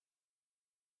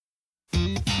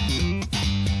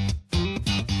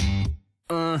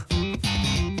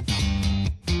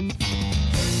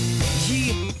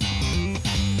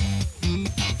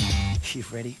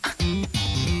ready?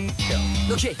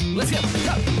 Okay, let's go!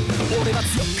 俺は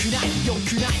強くない、良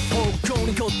くない方向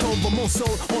に言葉妄想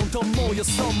本当もうよ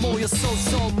そうもうよそう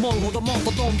そう思うほどもっ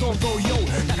とどんどん動揺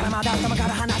だからまだ頭か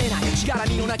ら離れないしがら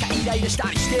みの中イライラし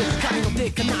たりして神の手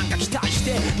かなんか期待し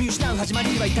て見失う始ま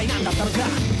りは一体何だったのか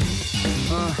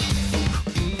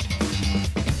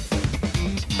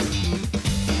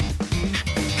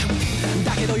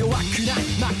だけど弱くない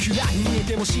真っ暗に見え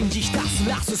ても信じひたす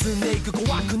ら進んでいく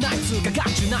怖くない通過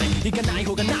眼中ない行かない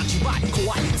方が何十倍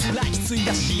怖い辛いきつい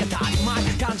だし当たり前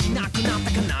感じなくなっ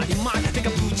たかなり前てか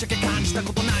ぶっちゃけ感じた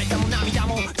ことないかも涙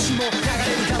も血も流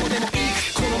れるかもでもいい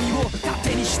好みを勝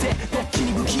手にしてドッキ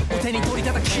リ武器を手に取り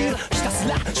叩くひたす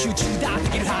ら集中だで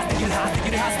きるはずできるはずで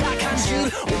きるはずだ感じ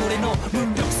る己の無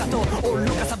力さと愚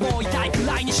かさも痛いく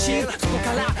らいに知るそこ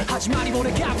から始まり俺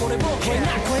が俺も超え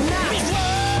ない超えな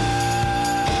い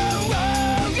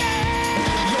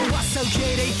受け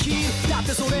入れ生きるだっ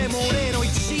てそれも俺の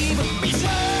一部向き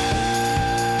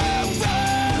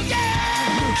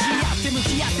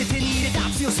合って手に入れた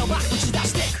強さは打ち出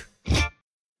していく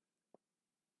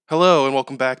Hello and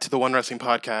welcome back to the One Wrestling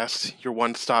Podcast, your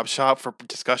one-stop shop for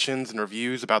discussions and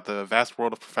reviews about the vast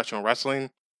world of professional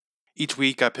wrestling. Each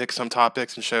week I pick some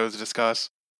topics and shows to discuss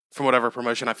from whatever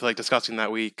promotion I feel like discussing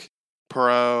that week.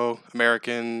 Pro,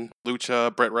 American,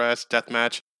 Lucha, Brit Rest,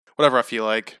 Deathmatch, whatever I feel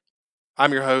like.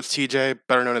 I'm your host, TJ,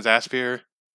 better known as Aspir.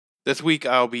 This week,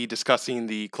 I'll be discussing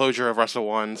the closure of Wrestle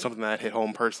One, something that hit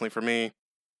home personally for me.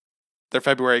 Their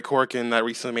February Korakuen that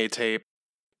recently made tape,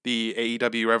 the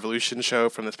AEW Revolution show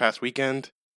from this past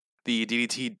weekend, the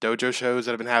DDT Dojo shows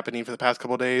that have been happening for the past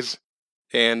couple days,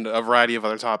 and a variety of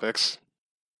other topics.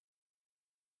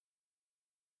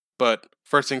 But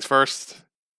first things first,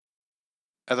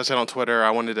 as I said on Twitter,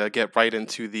 I wanted to get right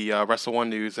into the Wrestle One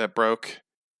news that broke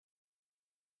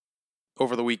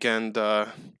over the weekend.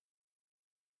 Keiji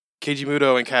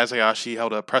Muto and Kaz Hayashi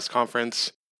held a press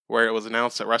conference where it was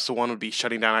announced that Wrestle One would be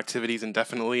shutting down activities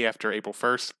indefinitely after April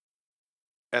 1st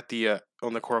at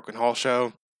on the Korakuen Hall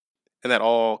show, and that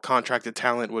all contracted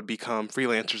talent would become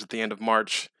freelancers at the end of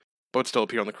March, but would still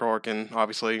appear on the Korakuen,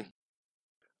 obviously.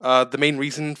 The main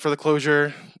reason for the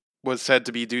closure was said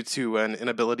to be due to an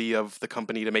inability of the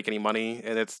company to make any money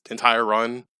in its entire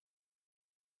run.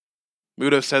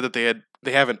 Muto said that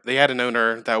they had an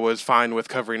owner that was fine with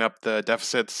covering up the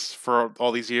deficits for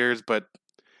all these years, but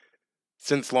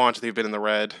since launch they've been in the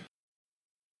red.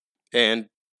 And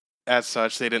as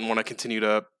such, they didn't want to continue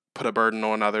to put a burden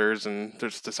on others, and they're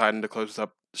just deciding to close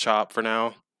up shop for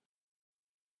now.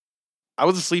 I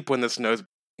was asleep when this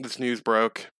news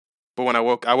broke, but when I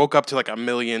woke up to like a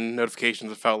million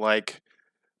notifications. It felt like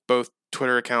both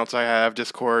Twitter accounts I have,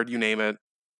 Discord, you name it.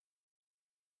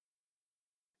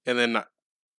 And then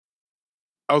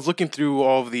I was looking through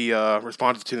all of the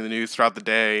responses to the news throughout the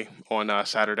day on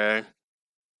Saturday.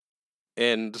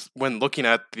 And when looking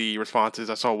at the responses,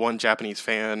 I saw one Japanese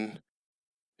fan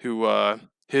who,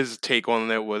 his take on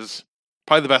it was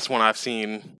probably the best one I've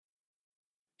seen.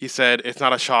 He said, "It's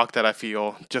not a shock that I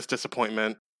feel, just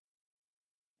disappointment."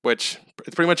 Which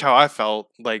is pretty much how I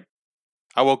felt. Like,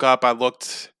 I woke up, one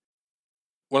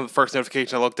of the first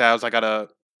notifications I looked at was I got a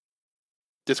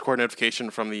Discord notification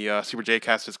from the Super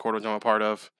J-Cast Discord, which I'm a part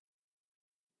of.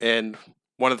 And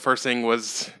one of the first thing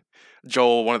was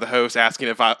Joel, one of the hosts,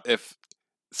 asking if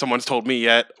someone's told me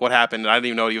yet what happened. And I didn't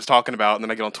even know what he was talking about. And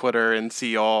then I get on Twitter and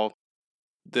see all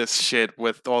this shit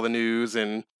with all the news,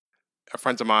 and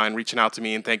friends of mine reaching out to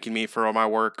me and thanking me for all my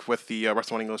work with the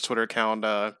Wrestle One English Twitter account.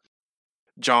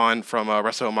 John from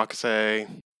Wrestle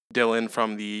Omakase, Dylan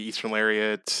from the Eastern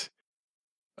Lariat,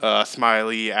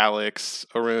 Smiley, Alex,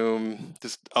 Arum,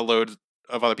 just a load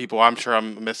of other people. I'm sure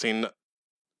I'm missing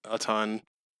a ton.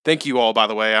 Thank you all, by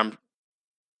the way. I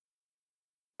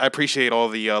appreciate all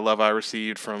the love I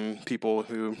received from people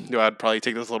who knew I'd probably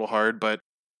take this a little hard, but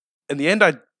in the end,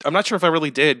 I'm not sure if I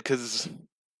really did, because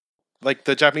like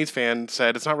the Japanese fan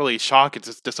said, it's not really shock, it's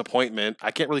just disappointment. I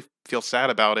can't really feel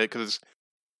sad about it, because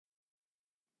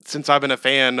since I've been a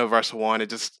fan of Wrestle One,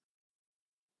 it's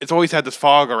always had this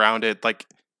fog around it. Like,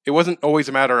 it wasn't always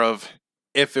a matter of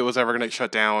if it was ever going to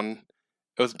shut down.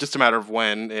 It was just a matter of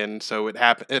when, and so it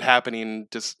happening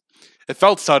just, it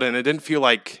felt sudden. It didn't feel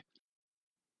like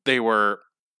they were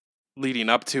leading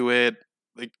up to it.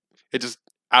 Like, it just,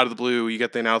 out of the blue, you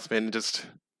get the announcement and just,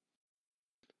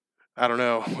 I don't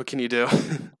know, what can you do?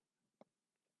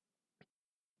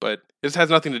 But this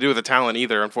has nothing to do with the talent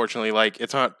either, unfortunately. Like,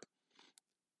 it's not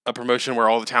a promotion where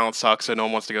all the talent sucks so no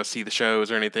one wants to go see the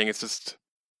shows or anything. It's just,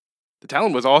 the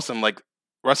talent was awesome. Like,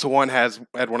 Wrestle One had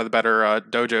one of the better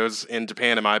dojos in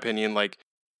Japan, in my opinion. Like,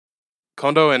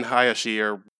 Kondo and Hayashi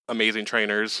are amazing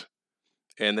trainers,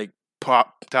 and they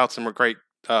popped out some great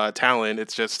talent.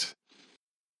 It's just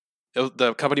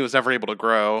the company was never able to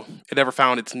grow. It never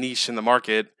found its niche in the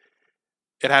market.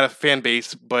 It had a fan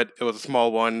base, but it was a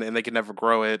small one, and they could never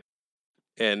grow it.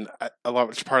 And a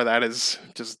large part of that is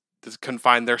just couldn't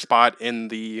find their spot in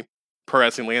the pro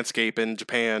wrestling landscape in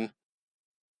Japan.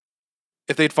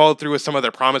 If they'd followed through with some of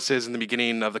their promises in the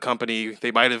beginning of the company,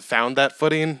 they might have found that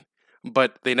footing,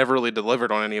 but they never really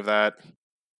delivered on any of that.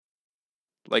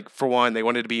 Like, for one, they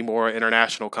wanted to be more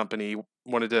international company,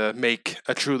 wanted to make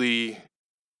a true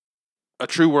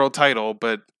world title,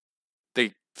 but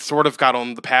they sort of got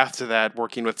on the path to that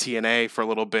working with TNA for a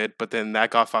little bit, but then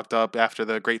that got fucked up after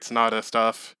the Great Sonata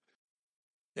stuff,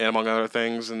 and among other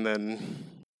things. And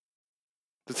then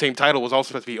the same title was also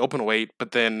supposed to be openweight,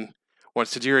 but then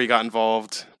once Tajiri got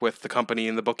involved with the company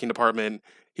in the booking department,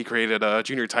 he created a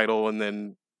junior title, and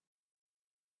then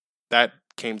that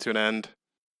came to an end.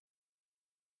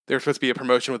 There was supposed to be a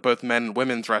promotion with both men and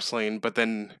women's wrestling, but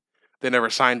then they never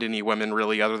signed any women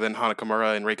really, other than Hana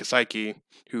Kimura and Reika Saiki,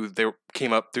 who they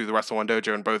came up through the Wrestle One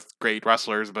Dojo and both great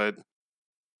wrestlers, but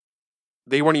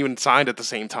they weren't even signed at the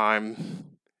same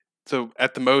time. So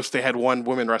at the most, they had one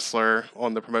women wrestler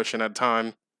on the promotion at a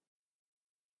time.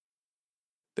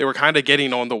 They were kind of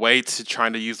getting on the way to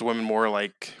trying to use the women more,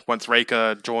 like once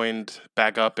Reika joined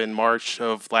back up in March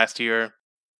of last year,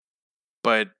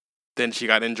 but then she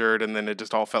got injured and then it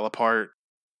just all fell apart.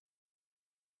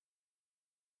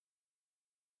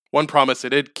 One promise it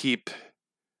did keep,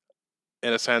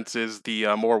 in a sense, is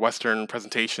the more Western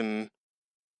presentation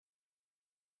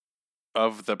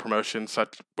of the promotion,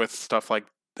 such with stuff like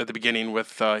at the beginning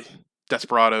with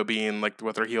Desperado being like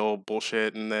with her heel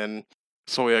bullshit, and then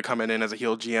Soya coming in as a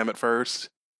heel GM at first,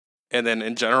 and then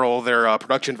in general their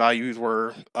production values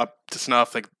were up to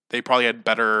snuff. Like they probably had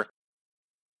better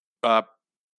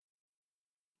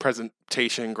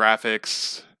presentation,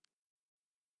 graphics,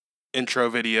 intro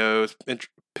videos,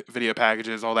 video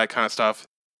packages, all that kind of stuff.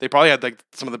 They probably had like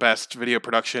some of the best video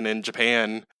production in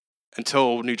Japan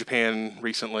until New Japan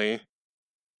recently,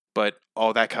 but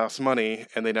all that costs money,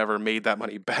 and they never made that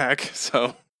money back.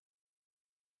 So,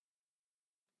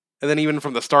 and then even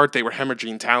from the start, they were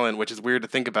hemorrhaging talent, which is weird to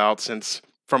think about, since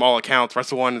from all accounts,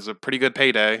 Wrestle One is a pretty good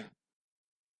payday,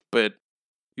 but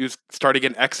you started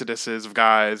getting exoduses of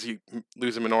guys. You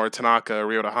losing Minoru Tanaka,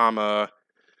 Ryota Hama,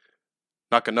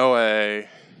 Nakanoe,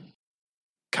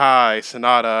 Kai,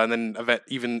 Sonata, and then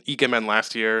even Ikemen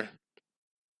last year.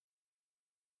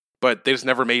 But they just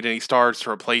never made any stars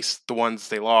to replace the ones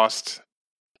they lost,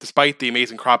 despite the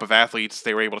amazing crop of athletes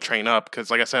they were able to train up. Because,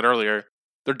 like I said earlier,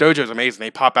 their dojo is amazing. They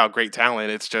pop out great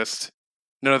talent. It's just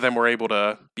none of them were able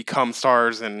to become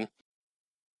stars, and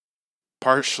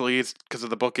partially it's because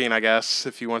of the booking, I guess,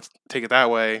 if you want to take it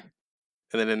that way.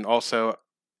 And then also,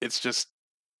 it's just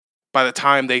by the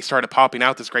time they started popping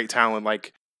out this great talent,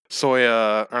 like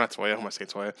Soya, or not Soya, who am I saying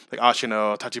Soya? Like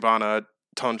Ashino, Tachibana,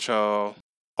 Toncho,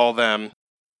 all them.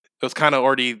 It was kind of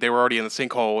they were already in the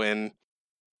sinkhole, and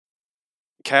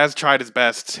Kaz tried his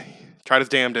best, tried his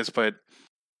damnedest, but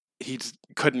he just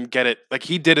couldn't get it. Like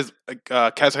he did his,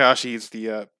 Kaz Hayashi is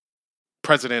the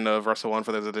president of Wrestle One,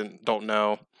 for those that don't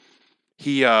know.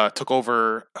 He took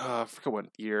over, I forget what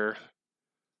year.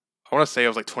 I want to say it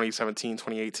was like 2017,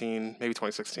 2018, maybe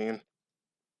 2016.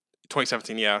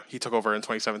 2017, yeah. He took over in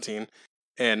 2017.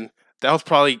 And that was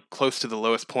probably close to the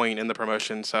lowest point in the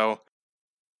promotion, so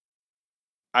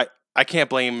I can't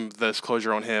blame this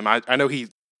closure on him. I know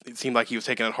it seemed like he was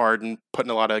taking it hard and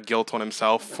putting a lot of guilt on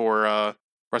himself for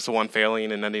Wrestle One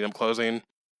failing and ending up closing.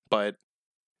 But,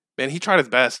 man, he tried his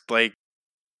best. Like,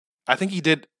 I think he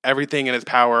did everything in his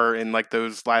power in, like,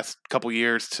 those last couple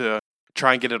years to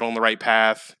try and get it on the right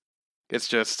path. It's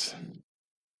just,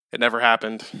 it never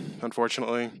happened,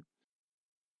 unfortunately.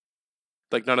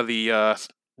 Like, none of the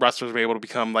wrestlers were able to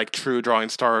become like true drawing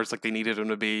stars like they needed him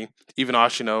to be. Even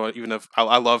Ashino, even if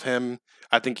I love him,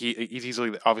 I think he's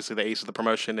easily, obviously, the ace of the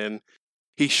promotion, and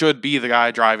he should be the guy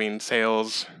driving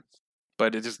sales,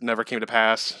 but it just never came to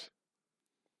pass.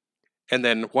 And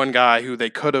then one guy who they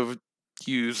could have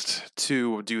used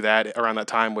to do that around that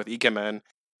time with Ikemen,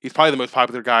 he's probably the most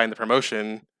popular guy in the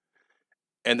promotion,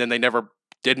 and then they never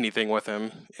did anything with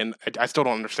him, and I still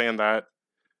don't understand that.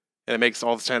 And it makes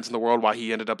all the sense in the world why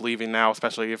he ended up leaving now,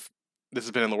 especially if this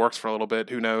has been in the works for a little bit.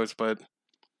 Who knows? But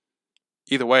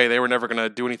either way, they were never going to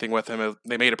do anything with him.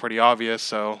 They made it pretty obvious,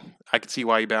 so I could see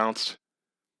why he bounced.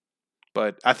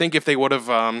 But I think if they would have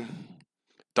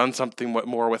done something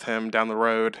more with him down the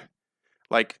road,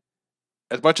 like,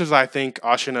 as much as I think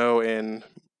Ashino and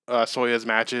Soya's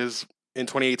matches in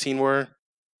 2018 were,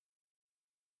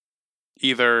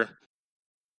 either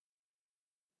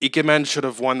Ikemen should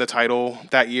have won the title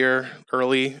that year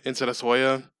early instead of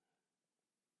Soya.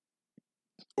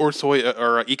 Or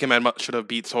Ikemen should have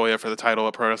beat Soya for the title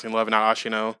at Pro Wrestling 11, not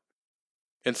Ashino,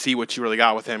 and see what you really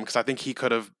got with him, because I think he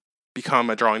could have become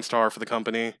a drawing star for the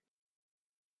company.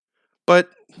 But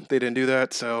they didn't do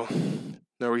that, so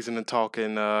no reason to talk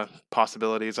in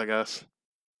possibilities, I guess.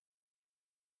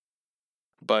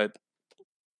 But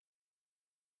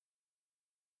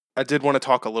I did want to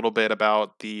talk a little bit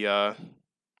about the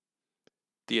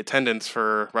attendance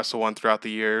for Wrestle One throughout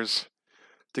the years,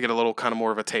 to get a little kind of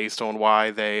more of a taste on why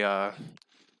they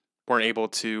weren't able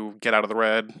to get out of the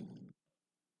red.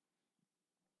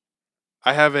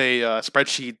 I have a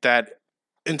spreadsheet that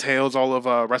entails all of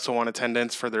Wrestle One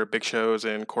attendance for their big shows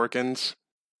and Corkins.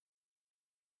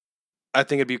 I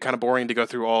think it'd be kind of boring to go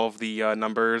through all of the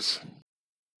numbers,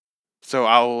 so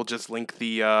I'll just link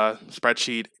the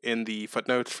spreadsheet in the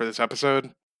footnotes for this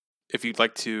episode if you'd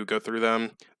like to go through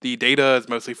them. The data is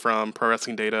mostly from Pro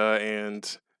Wrestling Data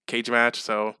and Cage Match,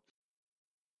 so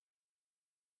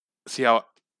see how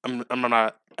I'm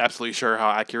not absolutely sure how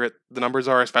accurate the numbers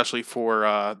are, especially for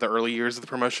the early years of the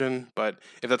promotion. But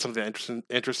if that's something that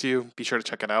interests you, be sure to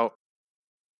check it out.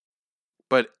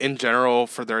 But in general,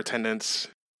 for their attendance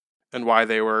and why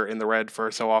they were in the red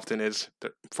for so often is,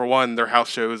 for one, their house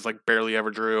shows like barely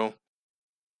ever drew.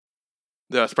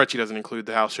 The spreadsheet doesn't include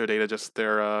the house show data, just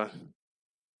their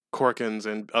Corkins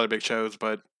and other big shows.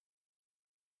 But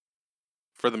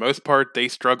for the most part, they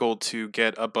struggled to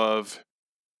get above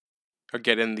or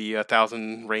get in the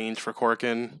 1,000 range for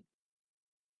Corkin,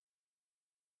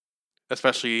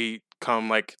 especially come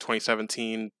like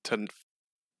 2017 to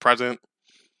present.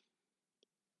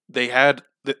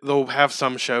 They'll have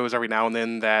some shows every now and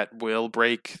then that will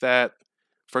break that.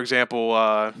 For example,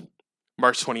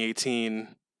 March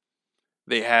 2018,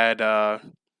 they had a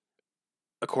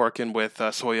Corkin with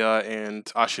Soya and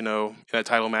Ashino in a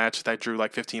title match that drew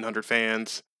like 1,500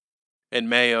 fans. In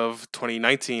May of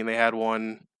 2019, they had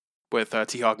one with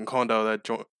T-Hawk and Kondo that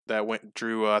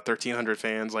drew 1,300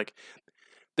 fans. Like,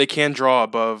 they can draw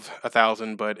above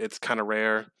 1,000, but it's kind of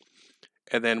rare.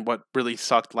 And then what really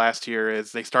sucked last year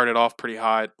is they started off pretty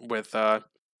hot with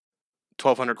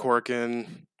 1,200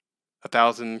 Corkin,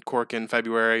 1,000 Corkin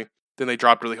February. Then they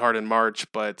dropped really hard in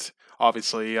March, but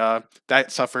obviously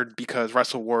that suffered because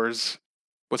Wrestle Wars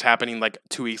was happening like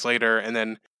 2 weeks later, and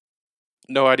then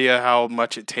no idea how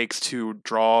much it takes to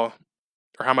draw,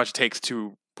 or how much it takes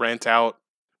to rent out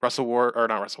how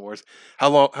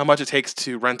much it takes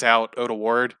to rent out Ota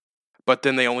Ward, but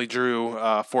then they only drew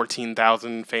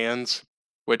 14,000 fans,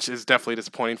 which is definitely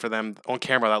disappointing for them. On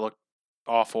camera, that looked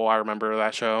awful. I remember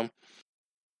that show.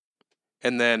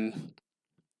 And then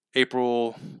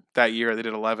April that year, they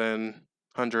did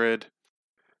 1,100.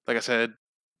 Like I said,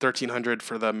 1,300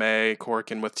 for the May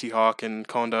Corkin with T-Hawk and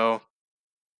Kondo.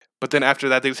 But then after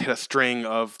that, they just hit a string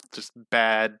of just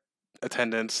bad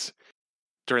attendance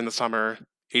during the summer.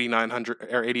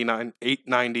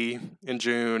 890 in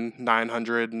June,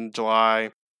 900 in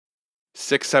July,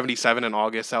 677 in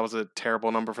August. That was a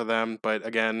terrible number for them, but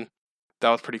again, that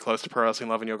was pretty close to Pro Wrestling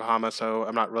 11 Yokohama, so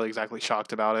I'm not really exactly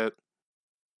shocked about it.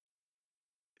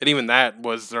 And even that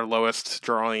was their lowest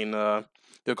drawing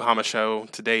Yokohama show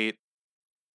to date.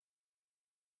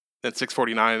 Then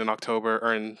 649 in October,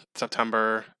 or in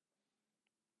September,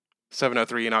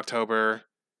 703 in October.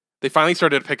 They finally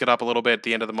started to pick it up a little bit at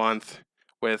the end of the month,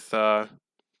 with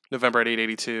November at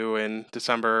 882 and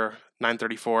December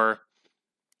 934.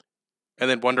 And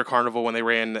then Wonder Carnival, when they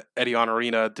ran Edion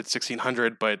Arena, did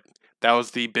 1,600, but that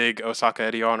was the big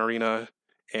Osaka Edion Arena,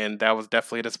 and that was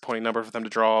definitely a disappointing number for them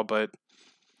to draw. But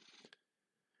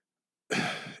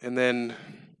and then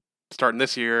starting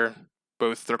this year,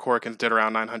 both their Corkins did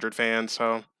around 900 fans,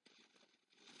 so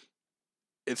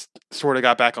it's sort of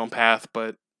got back on path,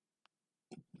 but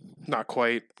not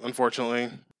quite, unfortunately.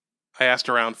 I asked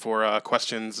around for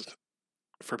questions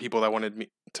for people that wanted me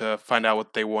to find out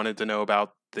what they wanted to know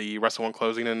about the Wrestle One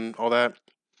closing and all that.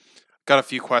 Got a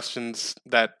few questions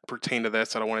that pertain to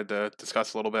this that I wanted to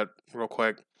discuss a little bit real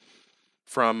quick.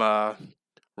 From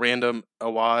Random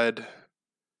Awad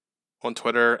on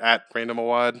Twitter, at Random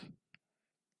Awad.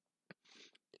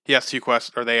 He asked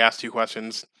they asked two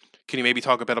questions. Can you maybe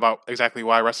talk a bit about exactly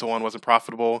why Wrestle One wasn't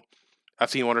profitable? I've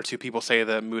seen one or two people say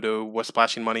that Muto was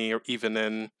splashing money even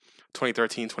in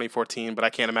 2013, 2014, but I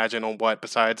can't imagine on what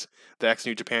besides the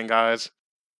ex-New Japan guys.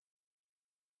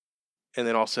 And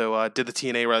then also, did the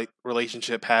TNA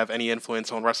relationship have any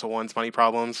influence on Wrestle One's money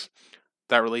problems?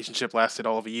 That relationship lasted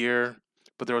all of a year,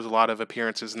 but there was a lot of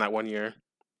appearances in that 1 year.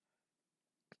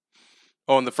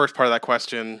 Oh, and the first part of that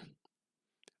question,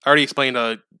 I already explained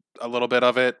a little bit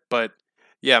of it, but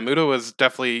Yeah, Muto was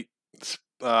definitely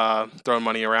throwing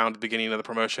money around at the beginning of the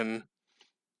promotion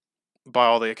by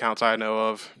all the accounts I know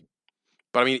of.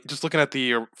 But I mean, just looking at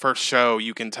the first show,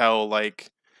 you can tell like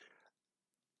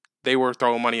they were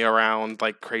throwing money around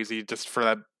like crazy just for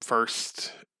that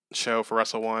first show for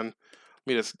Wrestle One. I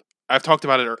mean, I've talked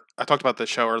about it. I talked about the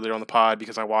show earlier on the pod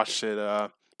because I watched it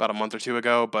about a month or two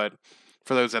ago. But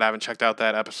for those that haven't checked out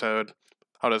that episode,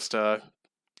 I'll just go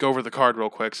over the card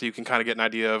real quick so you can kind of get an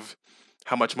idea of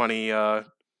how much money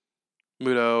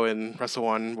Muto and Wrestle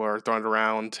One were throwing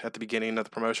around at the beginning of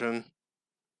the promotion.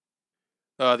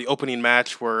 The opening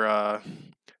match were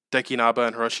Daiki Naba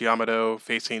and Hiroshi Yamato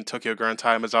facing Tokyo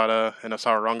Gurentai, Mazada, and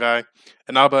Osawa Rongai.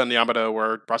 And Naba and Yamato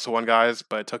were Wrestle One guys,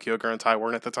 but Tokyo Gurentai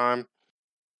weren't at the time.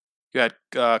 You had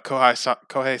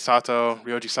Kohei Sato,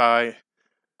 Ryoji Sai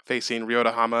facing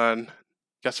Ryota Hama and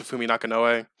Yasufumi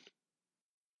Nakanoe.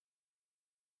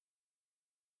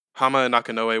 Hama and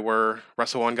Nakanoe were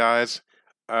Wrestle One guys.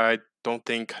 I don't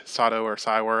think Sato or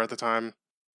Sai were at the time.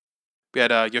 We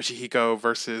had Yoshihiko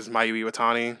versus Mayu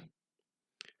Iwatani.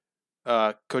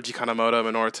 Koji Kanemoto,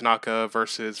 Minoru Tanaka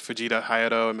versus Fujita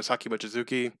Hayato and Masaki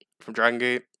Mochizuki from Dragon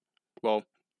Gate. Well,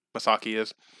 Masaki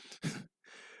is.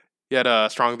 You had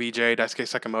Strong BJ, Daisuke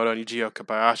Sekimoto, and Yujiro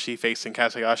Kobayashi facing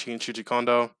Kazuyashi and Shuji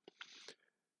Kondo.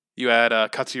 You had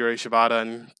Katsuyori Shibata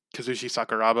and Kazushi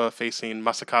Sakuraba facing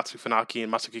Masakatsu Funaki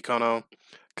and Masuki Kono.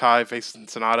 Kai facing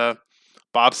Sonata.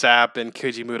 Bob Sapp and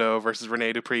Keiji Muto versus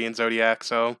Rene Dupree and Zodiac.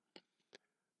 So,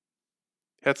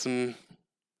 had some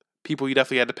people you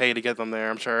definitely had to pay to get them there,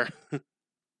 I'm sure. As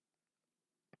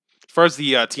far as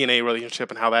the TNA relationship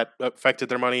and how that affected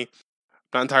their money,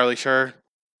 not entirely sure.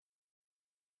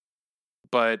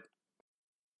 But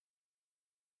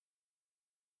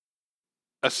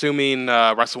assuming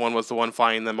Wrestle One was the one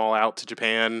flying them all out to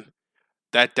Japan,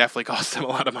 that definitely cost them a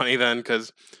lot of money then,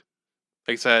 because,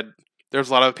 like I said, there's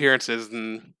a lot of appearances,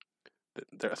 and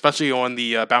especially on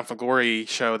the Bound for Glory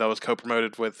show that was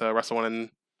co-promoted with Wrestle One and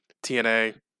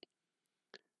TNA.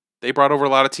 They brought over a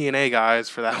lot of TNA guys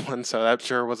for that one, so that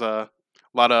sure was a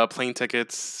lot of plane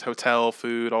tickets, hotel,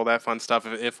 food, all that fun stuff.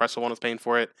 If Wrestle One was paying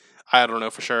for it, I don't know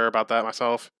for sure about that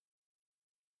myself.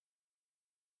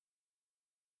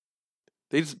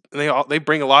 They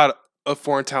bring a lot of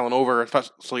foreign talent over,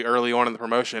 especially early on in the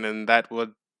promotion, and that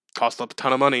would cost a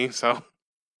ton of money. So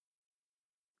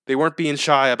they weren't being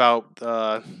shy about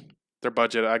their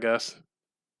budget, I guess.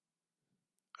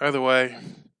 Either way,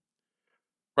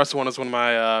 Wrestle One is one of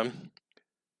my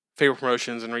favorite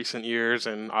promotions in recent years,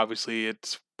 and obviously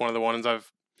it's one of the ones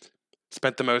I've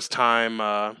spent the most time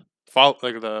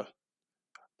the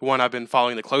one I've been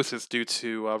following the closest due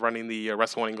to running the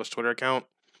Wrestle One English Twitter account.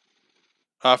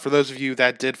 For those of you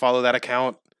that did follow that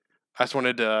account, I just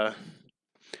wanted to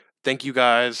thank you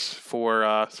guys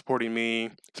for supporting me,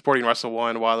 supporting Wrestle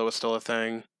One while it was still a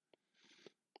thing.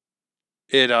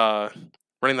 It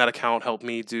running that account helped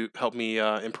me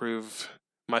improve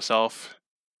myself,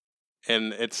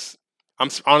 and I'm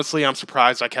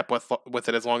surprised I kept with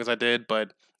it as long as I did,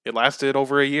 but it lasted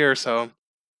over a year, so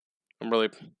I'm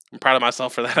proud of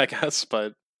myself for that, I guess.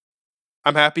 But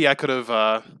I'm happy I could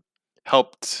have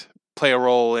helped play a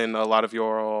role in a lot of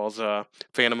y'all's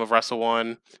fandom of Wrestle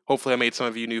One. Hopefully I made some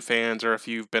of you new fans, or if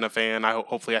you've been a fan,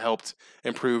 hopefully I helped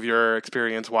improve your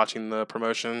experience watching the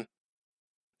promotion.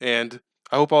 And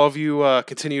I hope all of you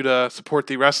continue to support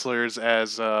the wrestlers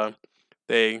as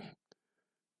they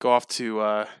go off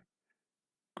to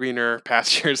greener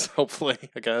pastures, hopefully,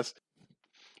 I guess.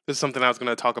 This is something I was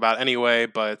going to talk about anyway,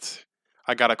 but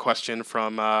I got a question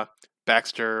from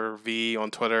Baxter V on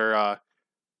Twitter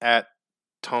at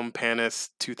Tom Panis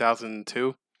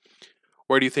 2002.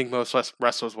 Where do you think most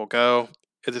wrestlers will go?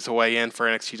 Is this a way in for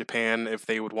NXT Japan if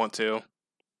they would want to?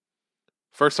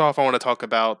 First off, I want to talk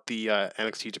about the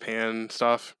NXT Japan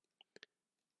stuff.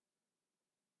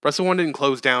 Wrestle One didn't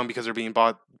close down because they're being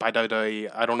bought by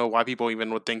WWE. I don't know why people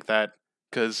even would think that,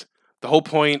 because the whole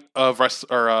point of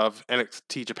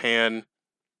NXT Japan,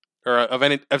 or of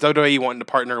WWE wanting to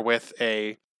partner with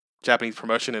a Japanese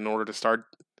promotion in order to start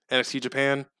NXT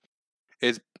Japan,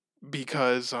 is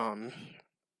because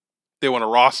they want a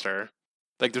roster.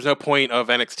 Like, there's no point of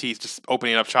NXT just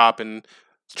opening up shop and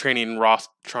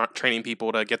training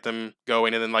people to get them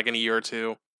going, and then like in a year or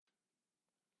two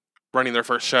running their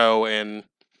first show, and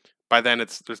by then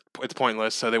it's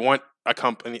pointless. So they want a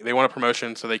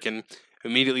promotion so they can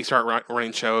immediately start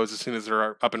running shows as soon as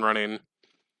they're up and running.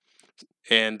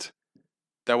 And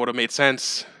that would have made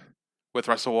sense with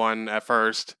Wrestle One at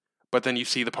first, but then you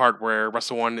see the part where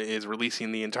Wrestle One is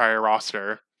releasing the entire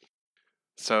roster.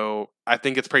 So I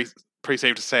think it's pretty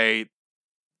safe to say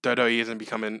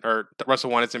WWE Wrestle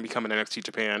One isn't becoming NXT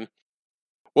Japan.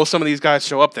 will some of these guys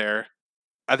show up there?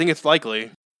 I think it's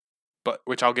likely, but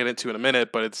which I'll get into in a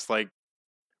minute. But it's like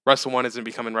Wrestle One isn't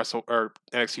becoming Wrestle or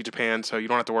NXT Japan, so you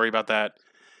don't have to worry about that.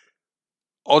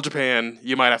 All Japan,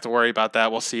 you might have to worry about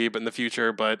that. We'll see, but in the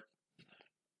future. But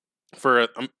for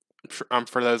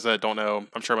for those that don't know,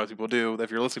 I'm sure most people do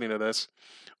if you're listening to this.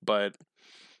 But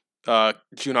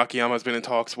Jun Akiyama has been in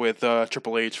talks with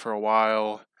Triple H for a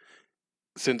while,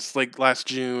 since like last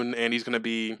June, and he's going to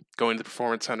be going to the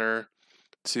Performance Center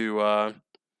to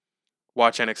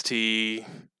watch NXT,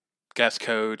 guest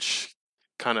coach,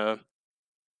 kind of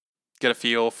get a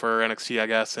feel for NXT, I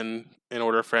guess, and in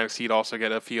order for NXT to also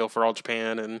get a feel for All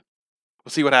Japan, and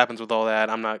we'll see what happens with all that.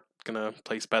 I'm not going to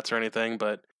place bets or anything,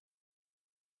 but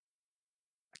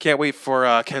I can't wait for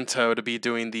Kento to be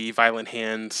doing the violent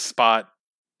hand spot.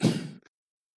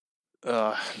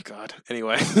 God.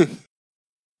 Anyway,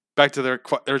 back to the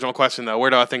original question, though.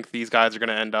 Where do I think these guys are going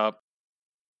to end up?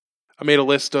 I made a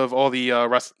list of all the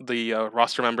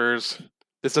roster members.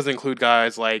 This doesn't include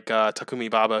guys like Takumi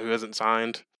Baba, who hasn't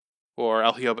signed, or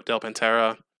El Hijo del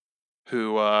Pantera,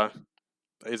 who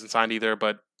isn't signed either,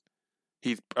 but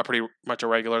he's pretty much a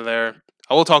regular there.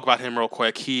 I will talk about him real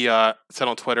quick. He said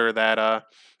on Twitter that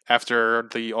after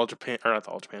the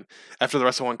after the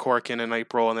Wrestle One Korakuen in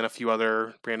April, and then a few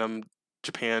other random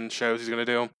Japan shows he's going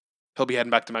to do, he'll be heading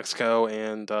back to Mexico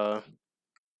and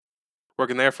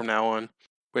working there from now on,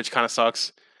 which kind of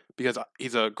sucks because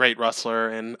he's a great wrestler,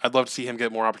 and I'd love to see him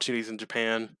get more opportunities in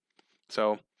Japan.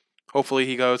 So hopefully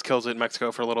he goes, kills it in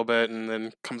Mexico for a little bit, and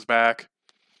then comes back.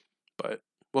 But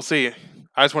we'll see.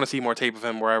 I just want to see more tape of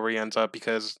him wherever he ends up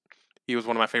because he was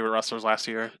one of my favorite wrestlers last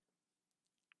year.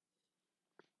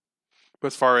 But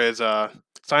as far as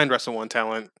signed Wrestle One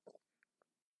talent,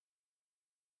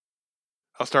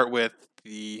 I'll start with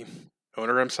the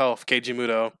owner himself, Keiji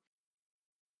Muto.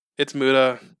 It's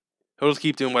Muta. He'll just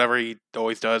keep doing whatever he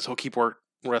always does. He'll keep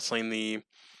wrestling the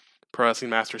Pro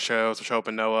Wrestling Master shows, which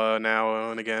open Noah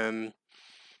now and again.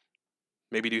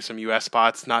 Maybe do some US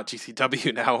spots, not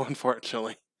GCW now,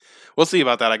 unfortunately. We'll see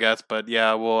about that, I guess. But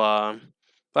yeah, we'll a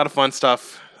lot of fun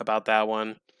stuff about that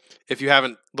one. If you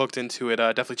haven't looked into it,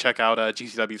 definitely check out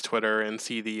GCW's Twitter and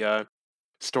see the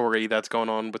story that's going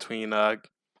on between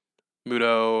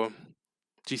Muto,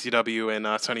 GCW,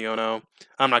 and Sonny Ono.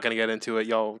 I'm not going to get into it.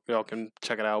 Y'all can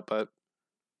check it out, but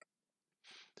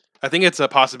I think it's a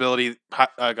possibility,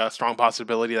 a strong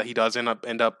possibility that he does end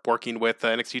up working with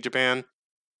NXT Japan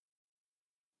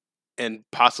and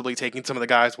possibly taking some of the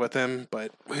guys with him.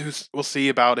 But we'll see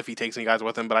about if he takes any guys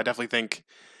with him. But I definitely think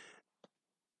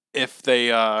if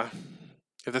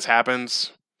this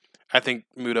happens, I think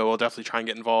Muto will definitely try and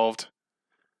get involved.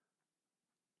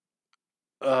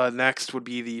 Next would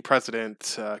be the president,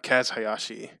 Kaz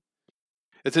Hayashi.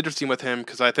 It's interesting with him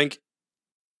because I think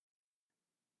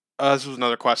this was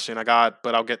another question I got,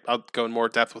 but I'll go in more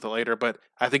depth with it later. But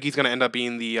I think he's going to end up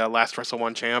being the last Wrestle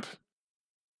One champ.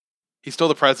 He's still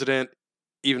the president,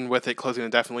 even with it closing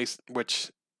indefinitely,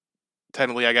 which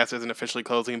technically I guess isn't officially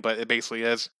closing, but it basically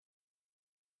is.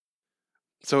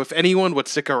 So if anyone would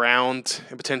stick around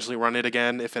and potentially run it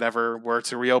again, if it ever were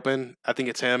to reopen, I think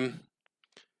it's him.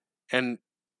 And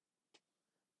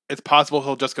it's possible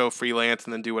he'll just go freelance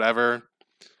and then do whatever.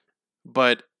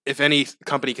 But if any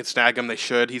company can snag him, they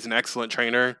should. He's an excellent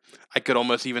trainer. I could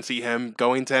almost even see him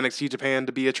going to NXT Japan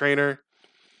to be a trainer.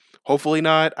 Hopefully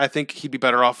not. I think he'd be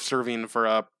better off serving for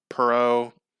a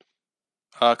pro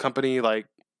company. Like,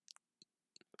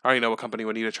 I don't even know what company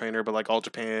would need a trainer, but like All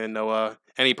Japan, Noah,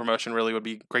 any promotion really would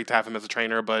be great to have him as a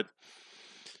trainer. But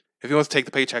if he wants to take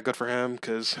the paycheck, good for him.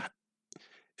 Because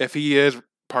if he is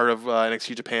part of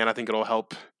NXT Japan, I think it'll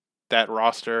help that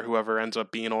roster, whoever ends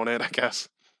up being on it, I guess.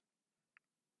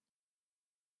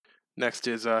 Next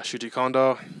is Shuji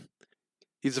Kondo.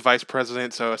 He's the vice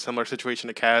president, so a similar situation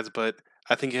to Kaz, but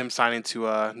I think him signing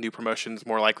to new promotions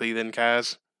more likely than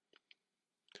Kaz.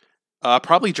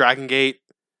 Probably Dragon Gate.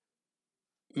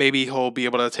 Maybe he'll be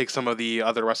able to take some of the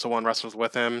other Wrestle One wrestlers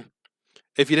with him.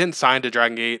 If he didn't sign to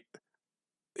Dragon Gate,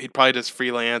 he'd probably just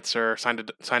freelance or sign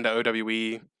to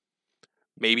OWE.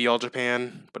 Maybe All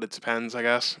Japan, but it depends, I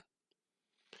guess.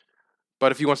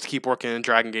 But if he wants to keep working in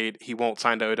Dragon Gate, he won't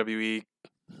sign to OWE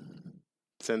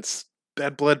since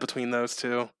bad blood between those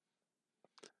two.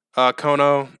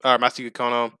 Masaki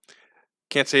Kono.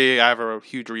 Can't say I have a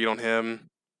huge read on him.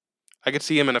 I could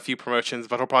see him in a few promotions,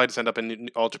 but he'll probably just end up in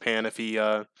All Japan if he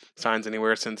signs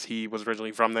anywhere since he was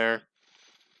originally from there.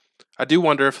 I do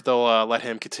wonder if they'll let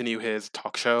him continue his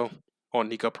talk show on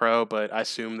Nico Pro, but I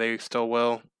assume they still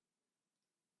will.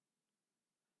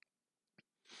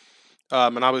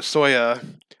 Manabu Soya,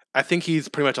 I think he's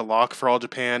pretty much a lock for All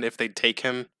Japan if they take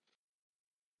him.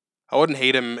 I wouldn't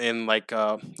hate him in like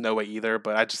Noah either,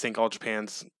 but I just think All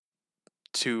Japan's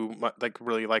like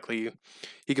really likely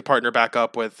he could partner back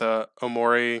up with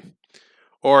Omori,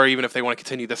 or even if they want to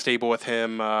continue the stable with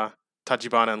him,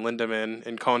 Tachibana and Lindemann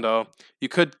and Kondo, you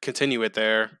could continue it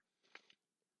there,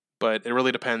 but it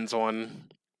really depends on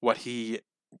what he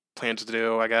plans to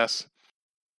do, I guess.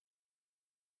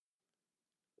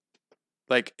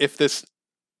 Like if this,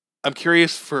 I'm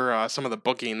curious for some of the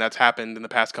booking that's happened in the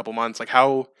past couple months. Like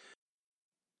how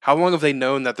long have they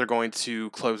known that they're going to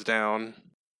close down?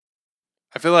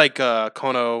 I feel like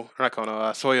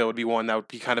Soya would be one that would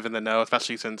be kind of in the know,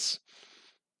 especially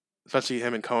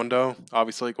him and Kondo.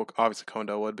 Obviously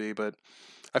Kondo would be, but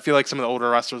I feel like some of the older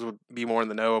wrestlers would be more in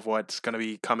the know of what's going to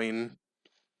be coming.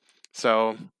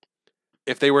 So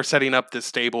if they were setting up this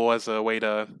stable as a way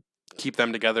to keep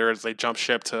them together as they jump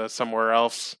ship to somewhere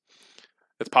else,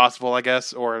 it's possible, I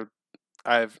guess. Or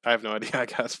I have no idea, I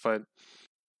guess, but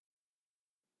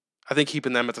I think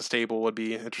keeping them at the stable would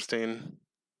be interesting.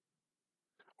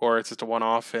 Or it's just a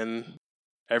one-off and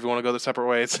everyone will go their separate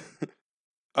ways.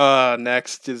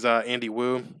 Next is Andy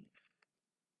Wu.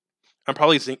 I'm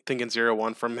probably thinking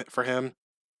 0-1 for him.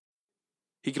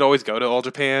 He could always go to All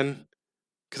Japan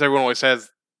because everyone always says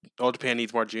All Japan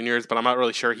needs more juniors, but I'm not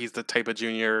really sure he's the type of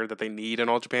junior that they need in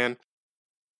All Japan.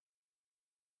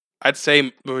 I'd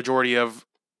say the majority of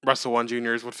Wrestle One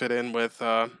juniors would fit in with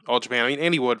All Japan. I mean,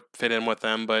 Andy would fit in with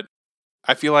them, but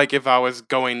I feel like if I was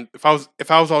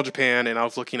All Japan and I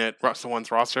was looking at Wrestle One's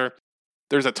roster,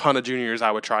 there's a ton of juniors I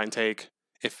would try and take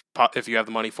if you have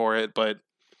the money for it. But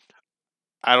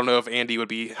I don't know if Andy would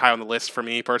be high on the list for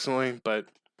me personally. But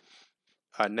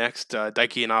next,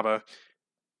 Daiki Inaba.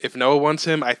 If Noah wants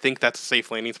him, I think that's a safe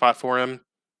landing spot for him.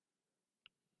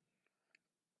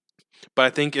 But I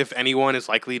think if anyone is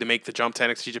likely to make the jump to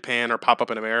NXT Japan or pop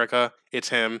up in America, it's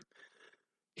him.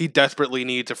 He desperately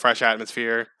needs a fresh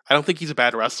atmosphere. I don't think he's a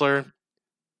bad wrestler.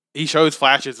 He shows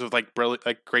flashes of like brilliant,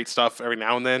 like great stuff every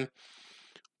now and then,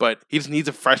 but he just needs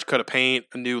a fresh coat of paint,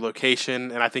 a new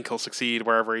location, and I think he'll succeed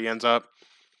wherever he ends up.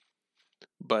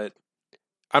 But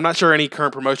I'm not sure any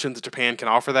current promotions in Japan can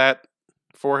offer that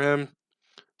for him.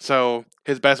 So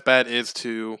his best bet is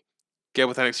to get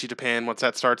with NXT Japan once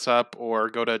that starts up, or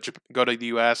go to the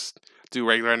US, do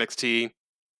regular NXT.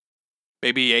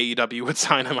 Maybe AEW would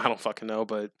sign him. I don't fucking know,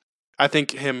 but I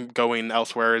think him going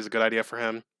elsewhere is a good idea for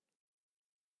him.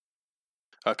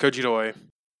 Koji Doi.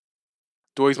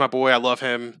 Doi's my boy. I love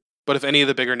him. But if any of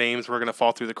the bigger names were going to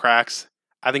fall through the cracks,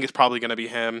 I think it's probably going to be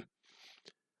him.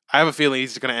 I have a feeling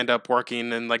he's going to end up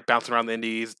working and like bouncing around the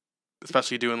indies,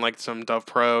 especially doing like some Dove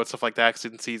Pro and stuff like that,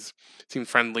 since he's seems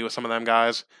friendly with some of them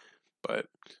guys. But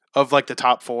of like the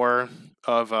top four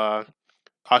of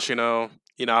Ashino,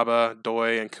 Inaba,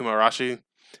 Doi, and Kumarashi,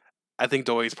 I think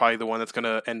Doi is probably the one that's going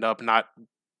to end up not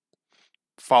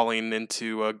falling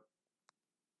into a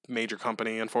major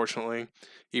company, unfortunately,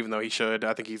 even though he should.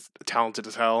 I think he's talented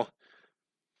as hell.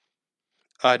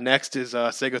 Next is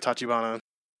Seigo Tachibana.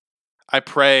 I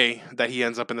pray that he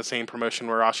ends up in the same promotion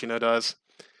where Ashino does,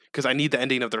 because I need the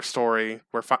ending of their story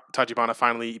where Tachibana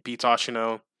finally beats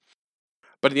Ashino.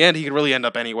 But in the end, he could really end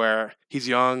up anywhere. He's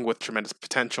young with tremendous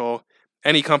potential.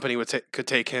 Any company could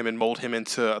take him and mold him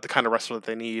into the kind of wrestler that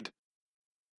they need.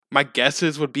 My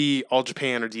guesses would be All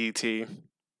Japan or DDT.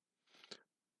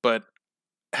 But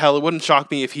hell, it wouldn't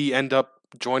shock me if he end up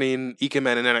joining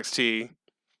Ikemen in NXT.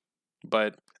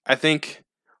 But I think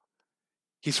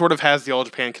he sort of has the All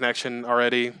Japan connection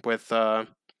already with all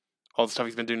the stuff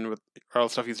he's been doing all the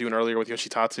stuff he's doing earlier with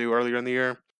Yoshitatsu earlier in the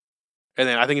year. And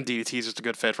then I think in DDT is just a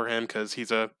good fit for him because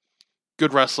he's a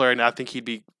good wrestler, and I think he'd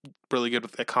be really good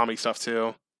with the comedy stuff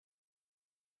too.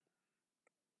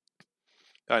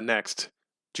 Next,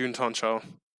 Jun Tonsho.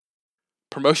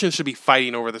 Promotions should be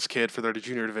fighting over this kid for their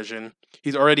junior division.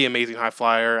 He's already an amazing high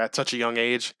flyer at such a young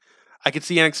age. I could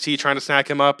see NXT trying to snack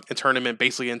him up and turn him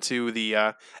basically into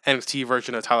the NXT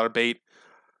version of Tyler Bate,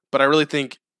 but I really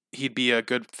think he'd be a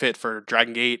good fit for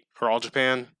Dragon Gate or All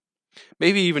Japan.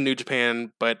 Maybe even New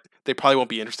Japan, but they probably won't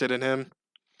be interested in him.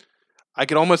 I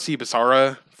could almost see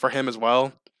Basara for him as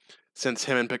well, since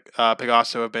him and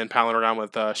Pegaso have been palling around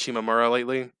with Shimamura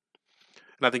lately. And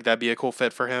I think that'd be a cool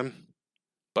fit for him.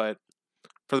 But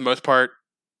for the most part,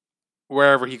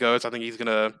 wherever he goes, I think he's going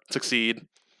to succeed.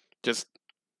 Just,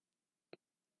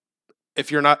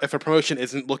 if a promotion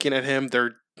isn't looking at him,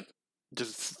 they're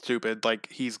just stupid. Like,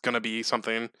 he's going to be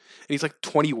something. And he's like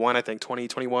 21, I think,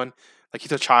 21. Like,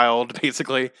 he's a child,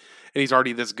 basically, and he's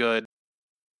already this good.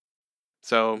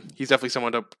 So he's definitely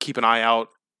someone to keep an eye out.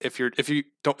 If you're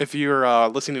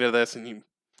listening to this and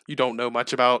you don't know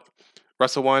much about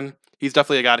Wrestle One, he's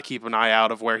definitely a guy to keep an eye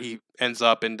out of where he ends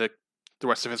up into the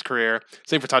rest of his career.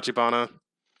 Same for Tachibana.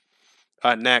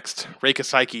 Next, Reika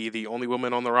Saiki, the only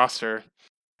woman on the roster.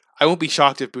 I won't be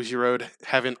shocked if Bushiroad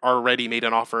haven't already made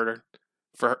an offer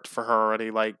for her already.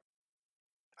 Like,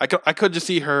 I could just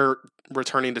see her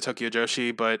returning to Tokyo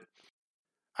Joshi, but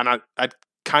I'd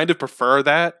kind of prefer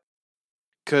that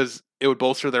because it would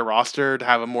bolster their roster to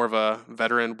have a more of a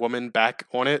veteran woman back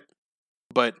on it.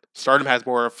 But Stardom has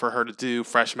more for her to do,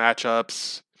 fresh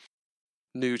matchups,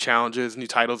 new challenges, new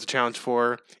titles to challenge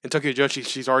for. In Tokyo Joshi,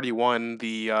 she's already won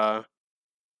the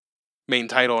main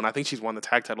title, and I think she's won the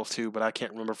tag titles too, but I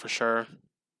can't remember for sure.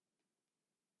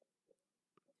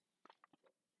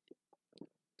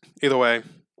 Either way,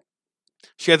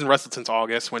 she hasn't wrestled since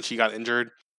August when she got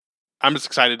injured. I'm just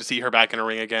excited to see her back in a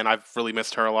ring again. I've really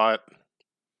missed her a lot.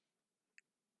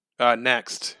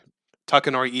 Next,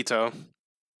 Takanori Ito.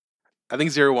 I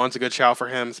think 0-1's a good shout for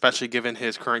him, especially given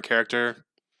his current character.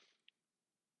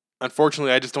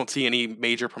 Unfortunately, I just don't see any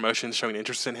major promotions showing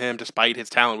interest in him, despite his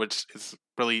talent, which is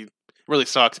really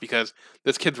sucks because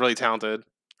this kid's really talented.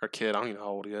 Or kid, I don't even know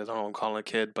how old he is. I don't know if I'm calling him a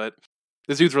kid, but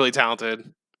this dude's really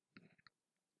talented.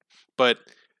 But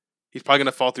he's probably going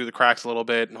to fall through the cracks a little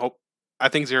bit, and I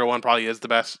think 0-1 probably is the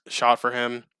best shot for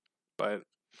him, but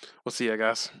we'll see, I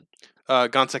guess.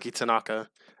 Ganseki Tanaka.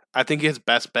 I think his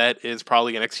best bet is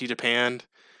probably NXT Japan,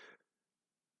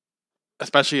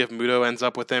 especially if Muto ends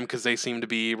up with him, because they seem to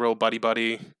be real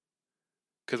buddy-buddy.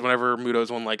 Because whenever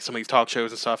Muto's on like some of these talk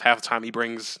shows and stuff, half the time he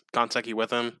brings Ganseki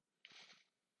with him.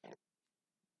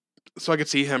 So I could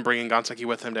see him bringing Ganseki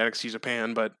with him to NXT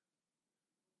Japan, but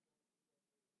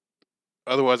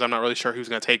otherwise I'm not really sure who's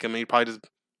going to take him. He'd probably just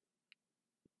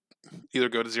either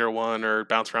go to 0-1 or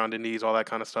bounce around indies, all that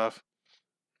kind of stuff.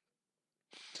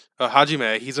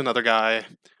 Hajime, he's another guy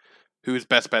whose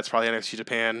best bet's probably NXT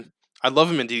Japan. I love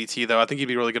him in DDT, though. I think he'd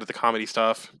be really good at the comedy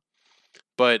stuff.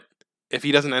 But if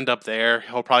he doesn't end up there,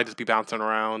 he'll probably just be bouncing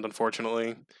around,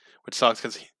 unfortunately, which sucks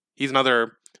because he's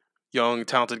another young,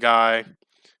 talented guy.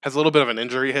 Has a little bit of an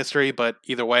injury history, but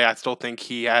either way, I still think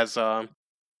he has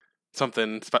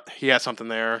something. He has something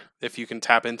there if you can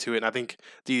tap into it, and I think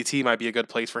DDT might be a good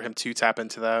place for him to tap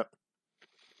into that.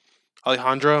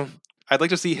 Alejandro, I'd like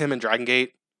to see him in Dragon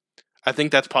Gate. I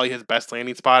think that's probably his best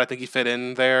landing spot. I think he fit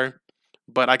in there,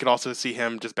 but I could also see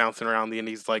him just bouncing around the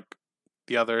indies like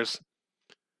the others.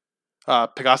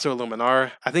 Pegaso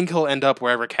Luminar, I think he'll end up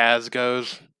wherever Kaz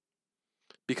goes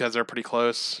because they're pretty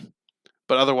close.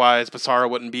 But otherwise, Basara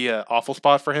wouldn't be an awful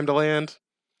spot for him to land.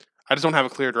 I just don't have a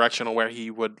clear direction on where he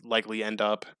would likely end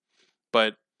up.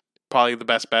 But probably the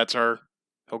best bets are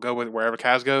he'll go with wherever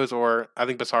Kaz goes, or I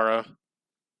think Basara.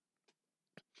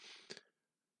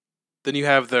 Then you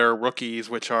have their rookies,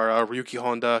 which are Ryuki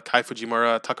Honda, Kai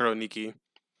Fujimura, Takaro Niki.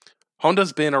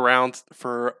 Honda's been around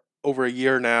for over a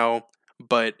year now,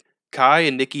 but Kai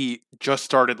and Nikki just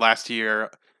started last year.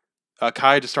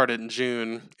 Kai just started in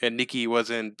June, and Nikki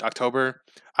was in October.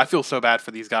 I feel so bad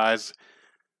for these guys.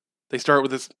 They start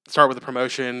with the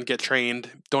promotion, get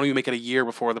trained, don't even make it a year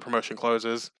before the promotion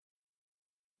closes.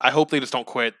 I hope they just don't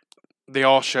quit. They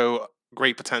all show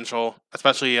great potential,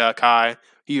 especially Kai.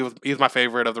 He's my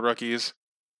favorite of the rookies,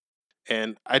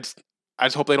 and I just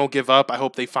hope they don't give up. I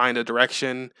hope they find a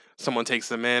direction. Someone takes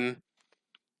them in.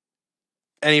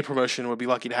 Any promotion would be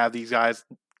lucky to have these guys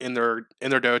in their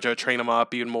dojo, train them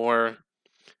up even more,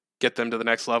 get them to the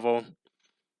next level.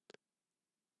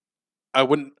 I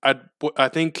wouldn't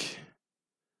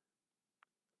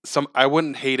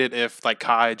hate it if like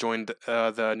Kai joined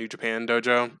the New Japan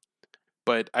dojo,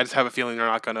 but I just have a feeling they're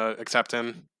not gonna accept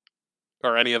him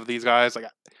or any of these guys. Like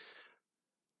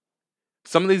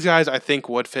some of these guys, I think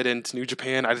would fit into New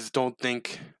Japan. I just don't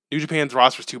think New Japan's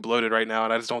roster is too bloated right now,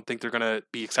 and I just don't think they're gonna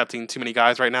be accepting too many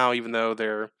guys right now. Even though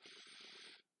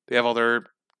they have all their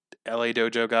LA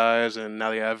dojo guys, and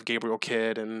now they have Gabriel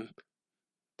Kidd, and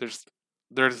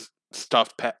there's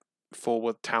stuffed full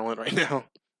with talent right now.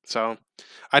 So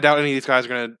I doubt any of these guys are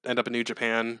going to end up in New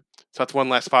Japan. So that's one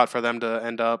less spot for them to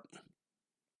end up.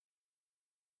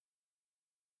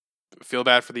 Feel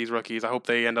bad for these rookies. I hope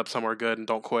they end up somewhere good and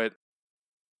don't quit.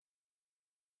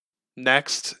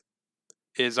 Next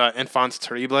is Enfants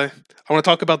Terribles. I want to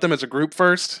talk about them as a group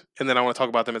first, and then I want to talk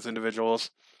about them as individuals.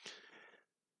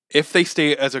 If they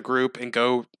stay as a group and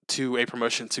go to a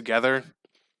promotion together,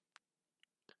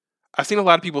 I've seen a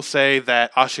lot of people say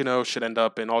that Ashino should end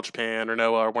up in All Japan or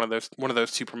Noah or one of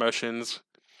those two promotions.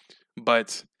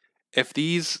 But if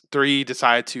these three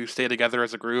decide to stay together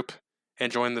as a group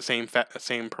and join the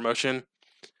same promotion,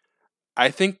 I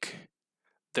think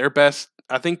their best.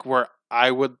 I think where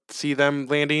I would see them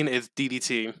landing is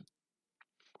DDT,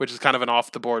 which is kind of an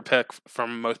off the board pick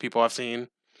from most people I've seen.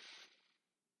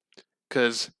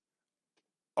 Because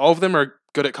all of them are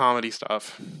good at comedy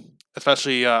stuff,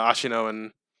 especially Ashino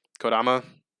and Kodama.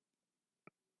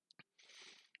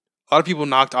 A lot of people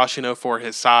knocked Ashino for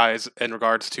his size in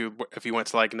regards to if he went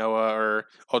to like Noah or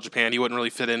All Japan, he wouldn't really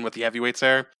fit in with the heavyweights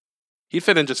there. He'd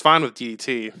fit in just fine with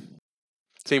DDT.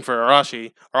 Same for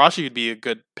Arashi. Arashi would be a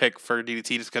good pick for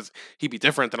DDT just because he'd be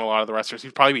different than a lot of the wrestlers.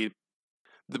 He'd probably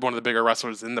be one of the bigger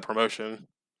wrestlers in the promotion.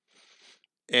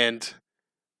 And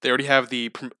they already have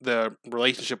the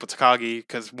relationship with Takagi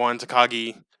because one,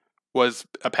 Takagi was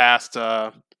a past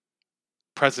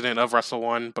president of Wrestle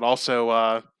One, but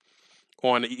also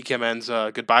on Ikemen's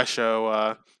goodbye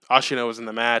show, Ashino was in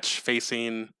the match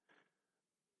facing,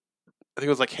 I think it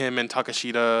was like him and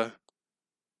Takashita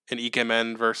and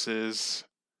Ikemen versus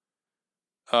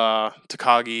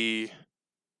Takagi,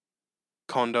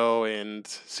 Kondo, and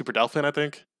Super Delphin, I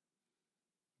think.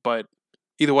 But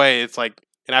either way, it's like,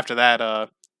 and after that,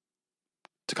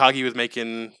 Takagi was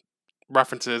making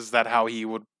references that how he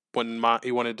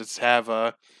wanted to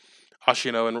have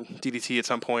Ashino and DDT at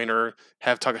some point, or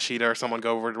have Takashita or someone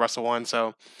go over to Wrestle One.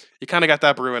 So you kind of got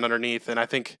that brewing underneath, and I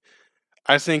think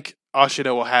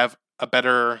Ashino will have a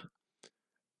better.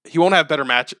 He won't have better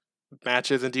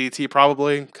matches in DDT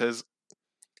probably because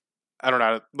I don't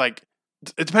know. Like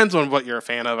it depends on what you're a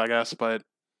fan of, I guess, but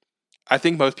I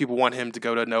think most people want him to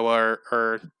go to Noah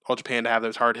or All Japan to have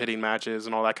those hard hitting matches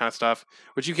and all that kind of stuff,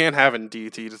 which you can't have in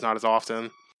DDT, just not as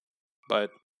often.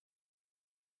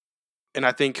 And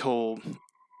I think he'll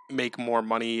make more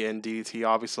money in DDT,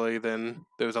 obviously, than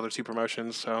those other two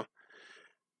promotions. So,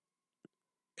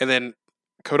 and then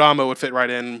Kodama would fit right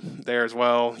in there as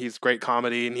well. He's great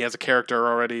comedy, and he has a character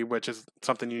already, which is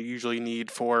something you usually need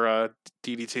for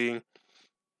DDT.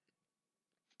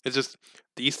 It's just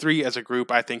these three as a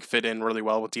group, I think, fit in really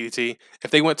well with DDT.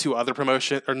 If they went to other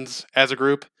promotions as a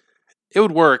group, it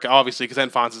would work, obviously, because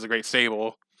Enfants is a great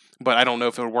stable. But I don't know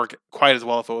if it would work quite as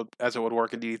well as it would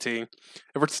work in DDT. If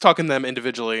we're just talking them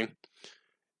individually,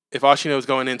 if Ashino is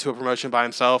going into a promotion by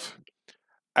himself,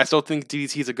 I still think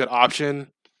DDT is a good option.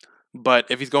 But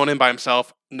if he's going in by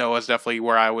himself, Noah's definitely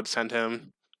where I would send him.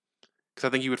 Because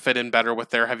I think he would fit in better with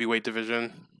their heavyweight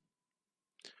division.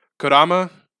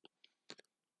 Kodama,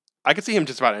 I could see him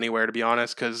just about anywhere, to be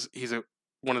honest, because he's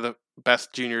one of the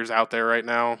best juniors out there right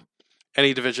now.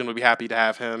 Any division would be happy to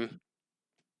have him.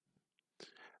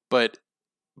 But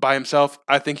by himself,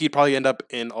 I think he'd probably end up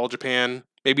in All Japan.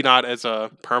 Maybe not as a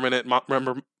permanent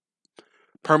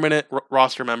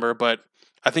roster member, but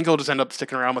I think he'll just end up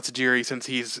sticking around with Tajiri since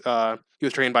he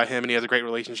was trained by him and he has a great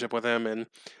relationship with him. And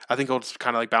I think he'll just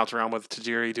kind of like bounce around with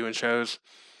Tajiri doing shows.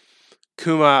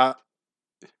 Kuma,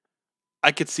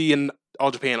 I could see in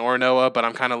All Japan or Noah, but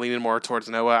I'm kind of leaning more towards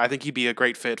Noah. I think he'd be a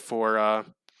great fit for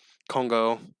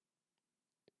Kongo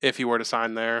if he were to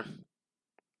sign there.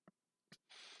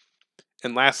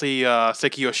 And lastly,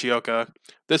 Seki Yoshioka.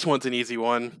 This one's an easy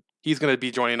one. He's going to be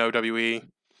joining OWE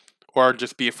or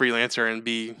just be a freelancer and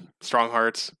be Strong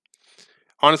Hearts.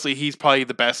 Honestly, he's probably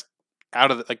the best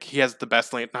out of he has the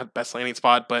best not best landing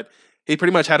spot, but he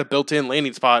pretty much had a built-in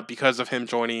landing spot because of him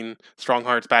joining Strong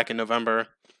Hearts back in November.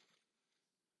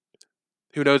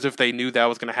 Who knows if they knew that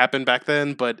was going to happen back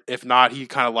then, but if not, he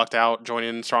kind of lucked out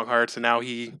joining Strong Hearts, and now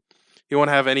he won't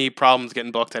have any problems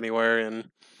getting booked anywhere, and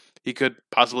he could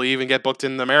possibly even get booked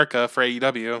in America for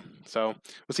AEW. So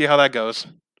we'll see how that goes.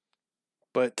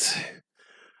 But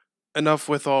enough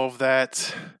with all of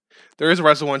that. There is a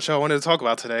Wrestle One show I wanted to talk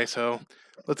about today, so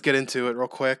let's get into it real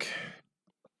quick.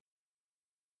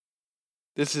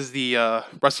 This is the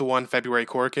Wrestle One February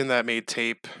Korakuen that made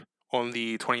tape on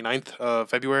the 29th of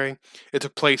February. It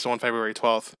took place on February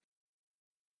 12th.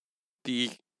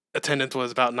 The attendance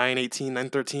was about 918,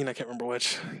 913, I can't remember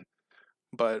which.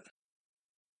 But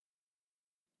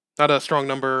not a strong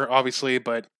number, obviously,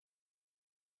 but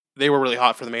they were really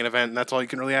hot for the main event, and that's all you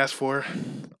can really ask for.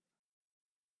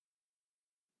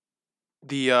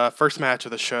 The first match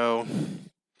of the show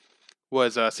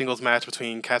was a singles match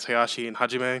between Kaz Hayashi and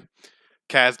Hajime.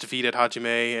 Kaz defeated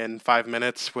Hajime in 5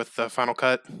 minutes with the final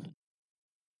cut.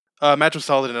 Match was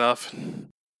solid enough.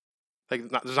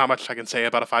 There's not much I can say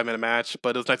about a 5-minute match,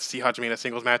 but it was nice to see Hajime in a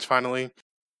singles match finally.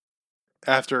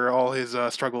 After all his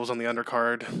struggles on the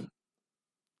undercard.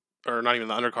 Or not even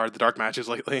the undercard, the dark matches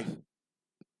lately.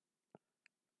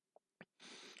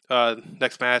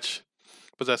 Next match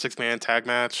was a 6-man tag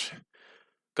match.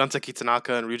 Gunseki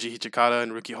Tanaka and Ryuji Hichikata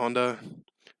and Riki Honda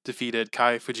defeated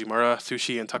Kai Fujimura,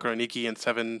 Sushi, and Takuro Niki in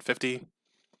 750.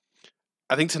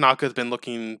 I think Tanaka's been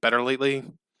looking better lately.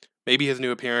 Maybe his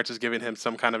new appearance is giving him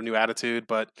some kind of new attitude,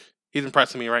 but he's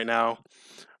impressing me right now.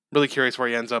 Really curious where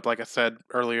he ends up, like I said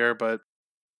earlier, but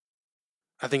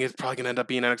I think it's probably going to end up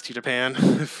being NXT Japan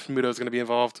if Muto's going to be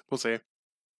involved. We'll see.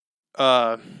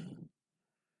 The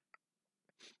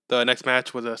next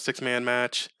match was a 6-man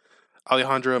match.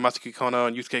 Alejandro Masaki Kono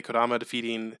and Yusuke Kodama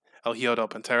defeating El Hijo del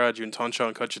Pantera, Jun Tonsho,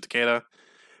 and Koji Takeda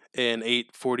in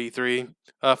 8:43.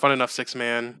 Fun enough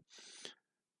 6-man.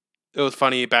 It was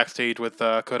funny backstage with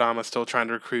Kodama still trying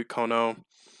to recruit Kono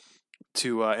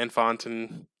to Enfant,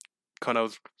 and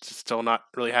Kono's still not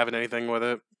really having anything with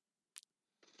it.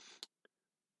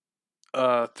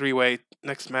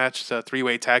 Next match is a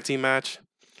 3-way tag team match.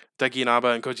 Daiki Inaba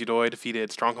and Koji Doi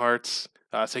defeated Strong Hearts,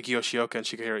 Seiki Yoshioka and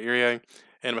Shigehiro Irie,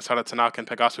 and Masada Tanaka and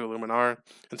Pegasu Luminar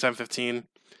in 7:15.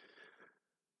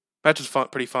 Match was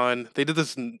pretty fun. They did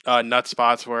this nut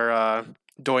spots where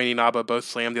Doi and Inaba both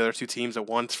slammed the other two teams at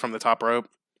once from the top rope.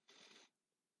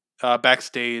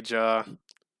 Backstage,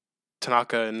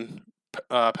 Tanaka and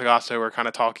Pegaso were kind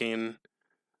of talking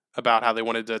about how they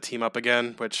wanted to team up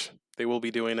again, which they will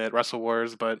be doing at Wrestle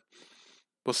Wars, but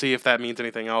we'll see if that means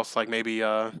anything else. Like maybe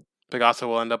Pegaso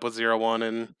will end up with 0-1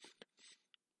 and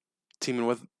teaming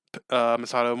with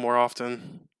Masato more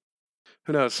often.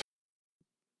 Who knows?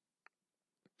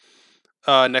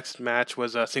 Next match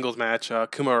was a singles match.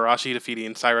 Kuma Arashi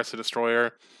defeating Cyrus the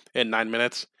Destroyer in 9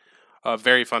 minutes. A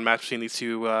very fun match between these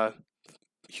two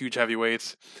huge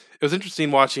heavyweights. It was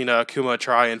interesting watching Kuma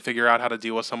try and figure out how to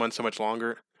deal with someone so much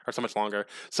larger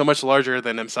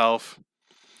than himself,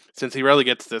 since he rarely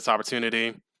gets this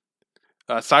opportunity.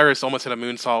 Cyrus almost hit a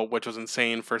moonsault, which was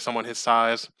insane for someone his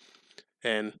size.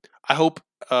 And I hope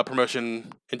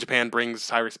promotion in Japan brings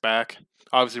Cyrus back.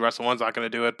 Obviously, Wrestle 1's not going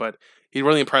to do it, but he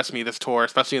really impressed me this tour,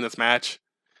 especially in this match.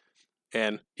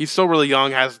 And he's still really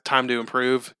young, has time to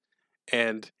improve.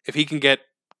 And if he can get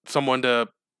someone to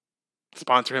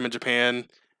sponsor him in Japan,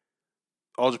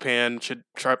 All Japan should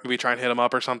maybe try and hit him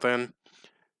up or something.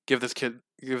 Give this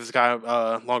guy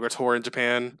a longer tour in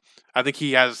Japan. I think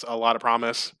he has a lot of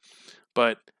promise,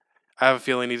 but I have a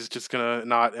feeling he's just gonna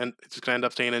end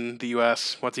up staying in the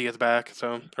U.S. once he gets back.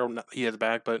 He gets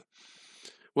back, but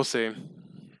we'll see.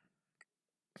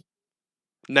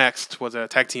 Next was a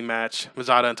tag team match.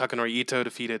 Mazada and Takanori Ito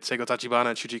defeated Seigo Tachibana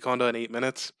and Shuji Kondo in 8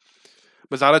 minutes.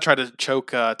 Mazada tried to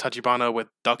choke Tachibana with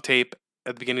duct tape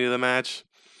at the beginning of the match.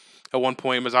 At one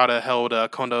point, Mazada held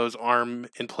Kondo's arm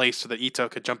in place so that Ito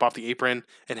could jump off the apron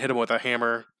and hit him with a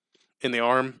hammer in the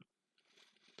arm.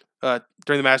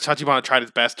 During the match, Tachibana tried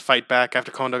his best to fight back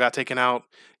after Kondo got taken out.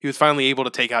 He was finally able to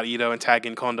take out Ito and tag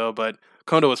in Kondo, but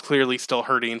Kondo was clearly still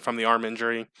hurting from the arm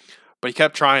injury. But he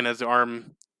kept trying as the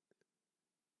arm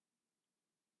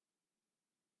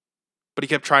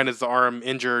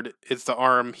injured. It's the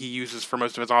arm he uses for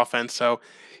most of his offense, so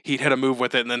he'd hit a move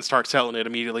with it and then start selling it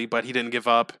immediately, but he didn't give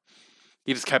up.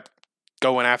 He just kept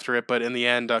going after it, but in the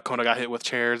end, Kondo got hit with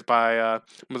chairs by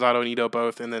Masato and Ito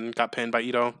both, and then got pinned by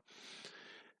Ito.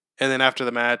 And then after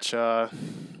the match,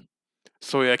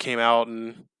 Soya came out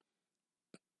and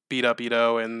beat up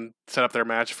Ito and set up their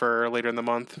match for later in the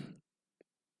month.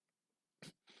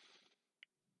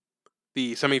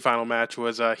 The semifinal match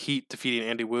was Heat defeating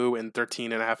Andy Wu in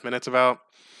 13.5 minutes about.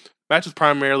 Match was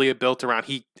primarily built around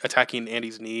Heat attacking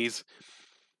Andy's knees,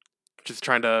 just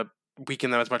trying to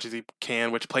weaken them as much as he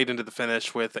can, which played into the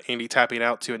finish with Andy tapping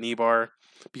out to a knee bar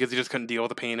because he just couldn't deal with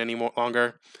the pain any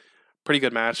longer. Pretty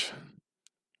good match.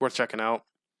 Worth checking out.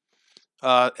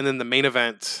 And then the main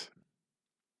event,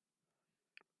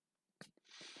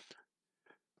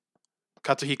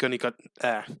 Katsuhiko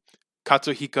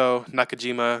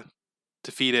Nakajima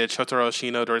defeated Shotaro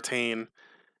Ashino to retain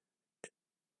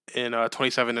in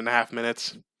 27.5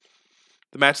 minutes.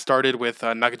 The match started with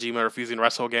Nakajima refusing to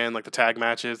wrestle again, like the tag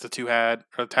match the two had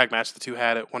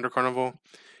at Wonder Carnival.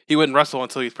 He wouldn't wrestle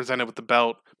until he was presented with the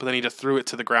belt, but then he just threw it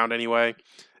to the ground anyway.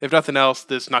 If nothing else,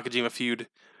 this Nakajima feud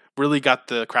really got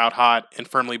the crowd hot and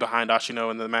firmly behind Ashino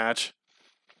in the match.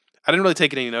 I didn't really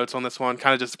take any notes on this one.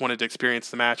 Kind of just wanted to experience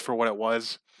the match for what it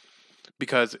was,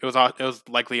 because it was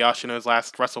likely Ashino's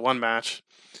last Wrestle 1 match.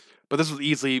 But this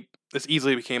easily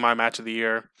became my match of the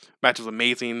year. Match was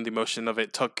amazing. The emotion of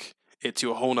it took it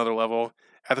to a whole nother level.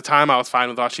 At the time, I was fine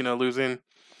with Ashino losing,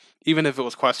 even if it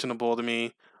was questionable to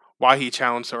me why he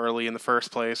challenged so early in the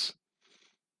first place.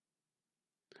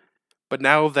 But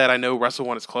now that I know Wrestle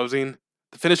 1 is closing,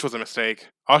 the finish was a mistake.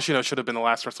 Ashino should have been the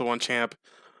last Wrestle 1 champ.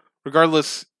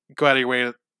 Regardless, go out of your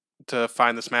way to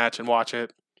find this match and watch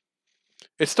it.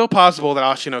 It's still possible that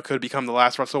Ashino could become the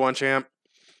last Wrestle 1 champ,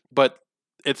 but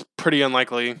it's pretty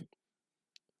unlikely.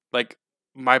 Like,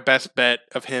 my best bet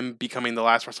of him becoming the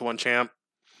last Wrestle 1 champ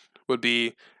would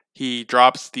be he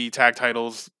drops the tag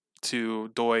titles to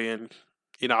Doi and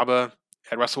Inaba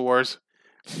at Wrestle Wars,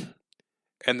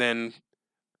 and then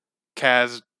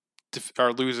Kaz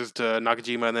or loses to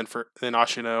Nakajima, and then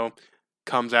Ashino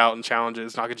comes out and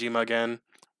challenges Nakajima again,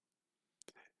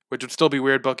 which would still be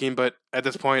weird booking, but at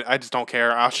this point, I just don't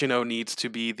care. Ashino needs to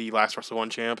be the last Wrestle 1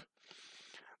 champ.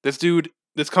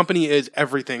 This company is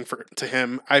everything to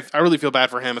him. I really feel bad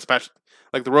for him, especially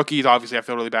like the rookies. Obviously, I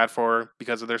feel really bad for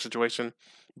because of their situation,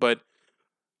 but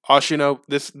Ashino,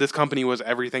 this company was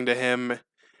everything to him,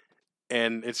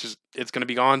 and it's going to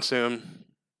be gone soon.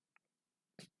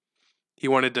 He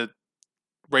wanted to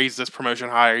raise this promotion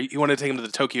higher. He wanted to take him to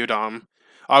the Tokyo Dome.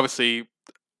 Obviously,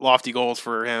 lofty goals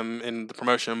for him in the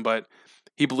promotion, but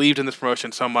he believed in this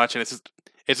promotion so much, and it's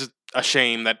just a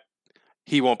shame that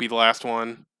he won't be the last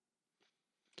one.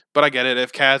 But I get it.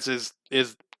 If Kaz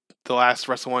is the last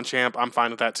Wrestle 1 champ, I'm fine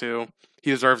with that too.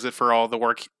 He deserves it for all the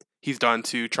work he's done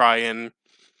to try and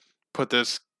put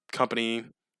this company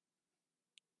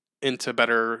into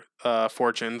better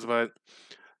fortunes, but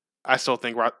I still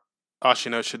think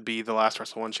Ashino should be the last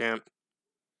Wrestle 1 champ.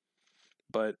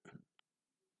 But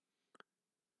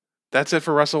that's it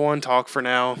for Wrestle 1 talk for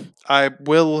now. I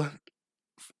will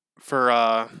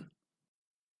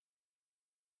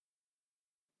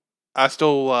I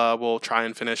still will try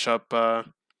and finish up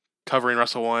covering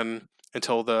Wrestle 1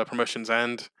 until the promotions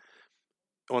end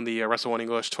on the Wrestle 1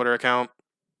 English Twitter account.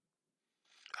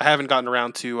 I haven't gotten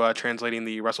around to translating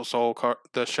the Wrestle Soul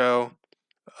the show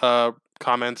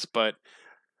comments, but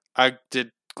I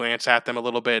did glance at them a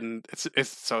little bit, and it's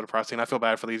so depressing. I feel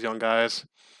bad for these young guys,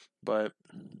 but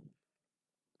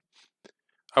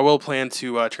I will plan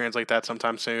to translate that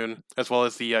sometime soon, as well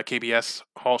as the KBS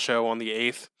Hall show on the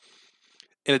 8th.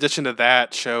 In addition to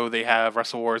that show, they have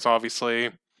Wrestle Wars,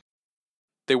 obviously.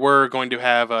 They were going to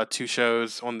have 2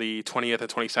 shows on the 20th and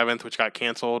 27th, which got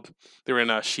canceled. They were in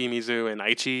Shimizu and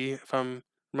Aichi, if I'm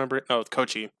remember it. No, it's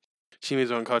Kochi.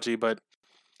 Shimizu and Kochi, but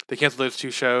they canceled those 2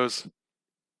 shows.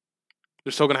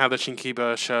 They're still going to have the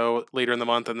Shinkiba show later in the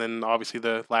month, and then obviously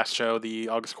the last show, the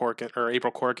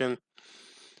April Korakuen.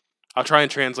 I'll try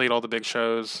and translate all the big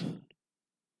shows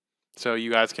so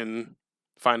you guys can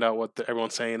find out what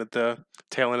everyone's saying at the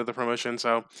tail end of the promotion.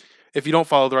 So if you don't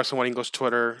follow the Wrestle 1 English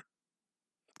Twitter,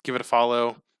 give it a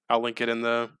follow. I'll link it in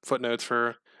the footnotes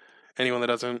for anyone that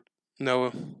doesn't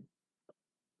know.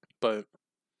 But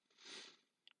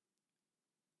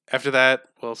after that,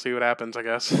 we'll see what happens, I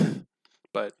guess.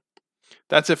 But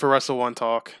that's it for Wrestle 1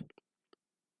 talk.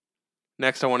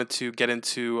 Next, I wanted to get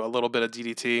into a little bit of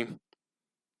DDT.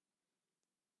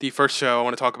 The first show I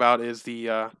want to talk about is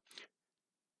the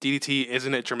DDT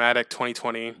Isn't It Dramatic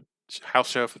 2020 house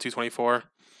show from 224.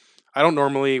 I don't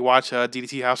normally watch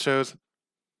DDT house shows.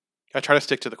 I try to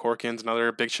stick to the Corkins and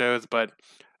other big shows, but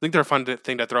I think they're a fun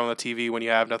thing to throw on the TV when you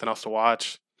have nothing else to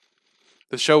watch.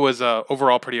 The show was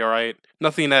overall pretty alright.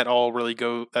 Nothing at all really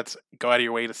go out of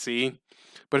your way to see.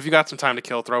 But if you got some time to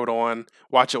kill, throw it on,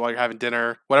 watch it while you're having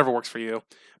dinner, whatever works for you.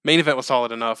 Main event was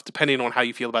solid enough, depending on how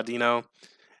you feel about Dino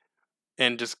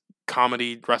and just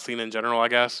comedy wrestling in general, I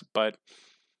guess. But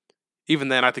even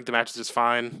then, I think the match is just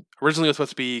fine. Originally, it was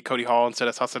supposed to be Cody Hall instead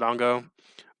of Sasadango,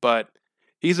 but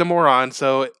he's a moron,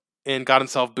 and got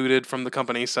himself booted from the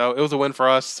company, so it was a win for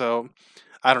us, so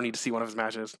I don't need to see one of his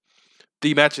matches.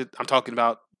 The match I'm talking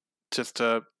about,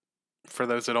 for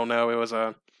those that don't know, it was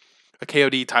a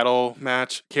KOD title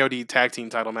match, KOD tag team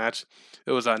title match.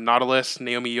 It was Nautilus,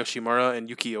 Naomi Yoshimura, and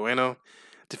Yuki Ueno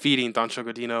defeating Don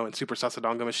Shogodino and Super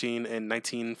Sasadango Machine in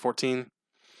 1914.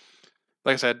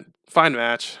 Like I said, fine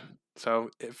match.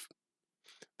 So if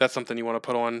that's something you want to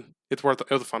put on, it was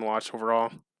a fun watch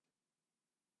overall.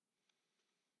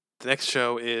 The next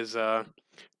show is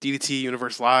DDT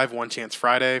Universe Live 1 Chance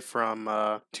Friday from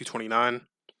 229.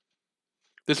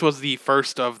 This was the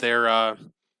first of their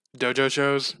dojo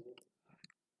shows.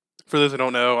 For those who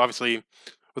don't know, obviously,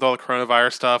 with all the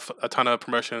coronavirus stuff, a ton of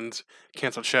promotions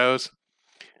canceled shows.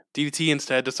 DDT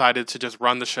instead decided to just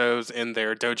run the shows in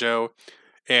their dojo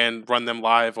and run them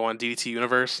live on DDT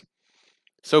Universe.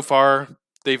 So far,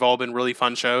 they've all been really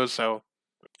fun shows, so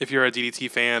if you're a DDT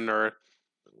fan or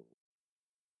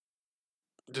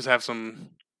just have some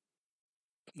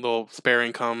little spare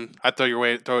income, I'd throw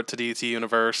it to DDT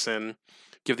Universe and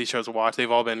give these shows a watch.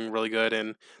 They've all been really good,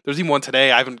 and there's even one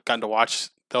today I haven't gotten to watch.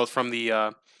 That was from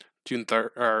the June 3rd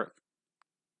or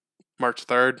March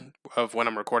 3rd of when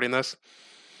I'm recording this,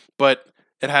 but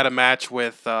it had a match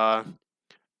with it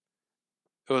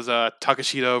was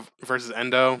Takeshita versus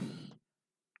Endo.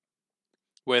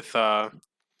 With it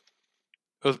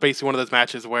was basically one of those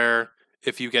matches where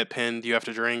if you get pinned, you have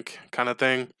to drink kind of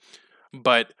thing.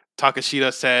 But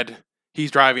Takeshita said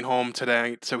he's driving home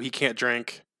today, so he can't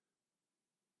drink.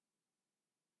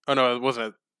 Oh no, it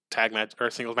wasn't a tag match or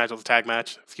a singles match. It was a tag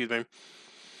match. Excuse me.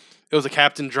 It was a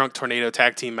Captain Drunk Tornado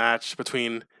tag team match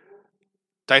between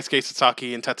Daisuke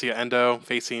Sasaki and Tetsuya Endo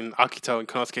facing Akito and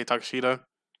Konosuke Takeshita.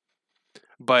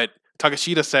 But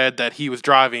Takeshita said that he was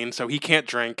driving, so he can't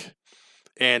drink.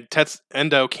 And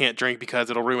Endo can't drink because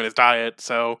it'll ruin his diet.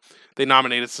 So they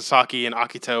nominated Sasaki and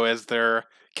Akito as their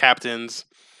captains.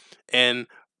 And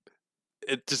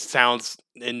it just sounds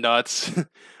nuts.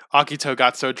 Akito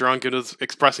got so drunk and was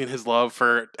expressing his love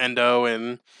for Endo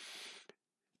and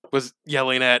was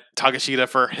yelling at Takeshita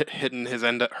for hitting his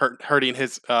hurting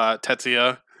his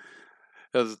Tetsuya.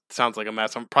 Sounds like a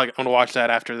mess. I'm probably going to watch that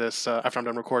after this, after I'm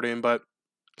done recording. But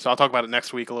so I'll talk about it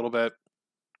next week a little bit.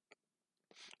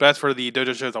 But as for the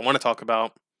dojo shows I want to talk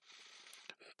about,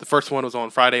 the first one was on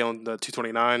Friday on the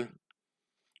 229.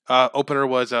 Opener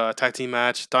was a tag team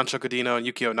match. Don Dino and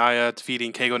Yuki Onaya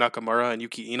defeating Keigo Nakamura and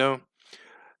Yuki Ino.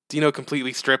 Dino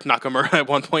completely stripped Nakamura at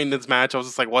one point in this match. I was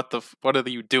just like, what are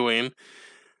you doing?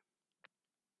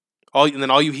 And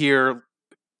then all you hear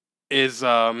is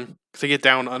because they get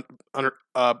down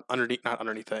underneath, not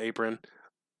underneath the apron,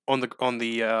 on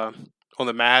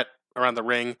the mat around the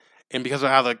ring, and because of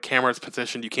how the camera is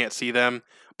positioned, you can't see them.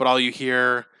 But all you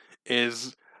hear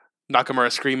is Nakamura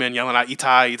screaming, yelling out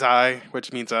 "Itai, Itai,"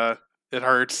 which means it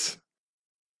hurts.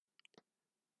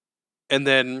 And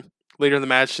then later in the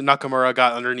match, Nakamura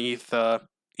got underneath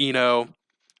Ino,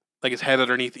 like his head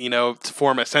underneath Ino, to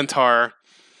form a centaur.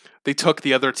 They took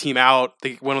the other team out.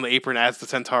 They went on the apron as the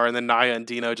centaur, and then Naya and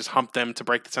Dino just humped them to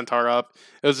break the centaur up.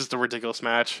 It was just a ridiculous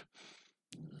match.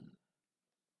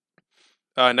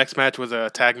 Next match was a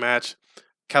tag match.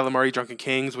 Calamari Drunken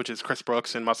Kings, which is Chris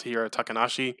Brooks and Masahiro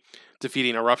Takanashi,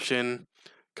 defeating Eruption,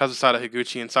 Kazusada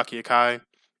Higuchi, and Saki Akai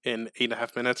in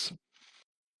 8.5 minutes.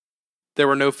 There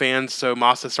were no fans, so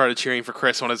Masa started cheering for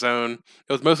Chris on his own.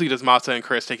 It was mostly just Masa and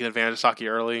Chris taking advantage of Saki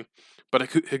early. But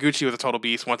Higuchi was a total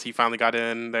beast once he finally got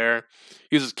in there.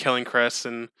 He was just killing Chris.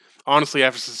 And honestly,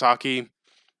 after Sasaki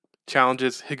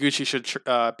challenges, Higuchi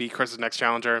should be Chris's next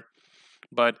challenger.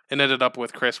 But it ended up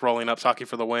with Chris rolling up Saki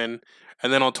for the win.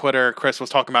 And then on Twitter, Chris was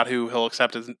talking about who he'll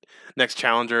accept as next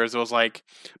challengers. It was like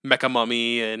Mecha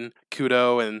Mummy and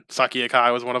Kudo, and Saki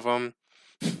Akai was one of them.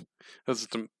 It was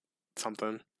just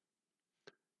something.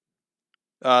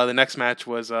 The next match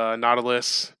was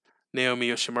Nautilus, Naomi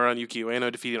Yoshimura, and Yuki Ueno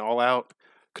defeating All Out,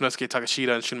 Konosuke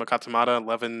Takeshita and Shunma Katamata,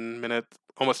 11 minutes,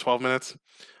 almost 12 minutes.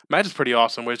 Match is pretty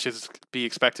awesome, which is to be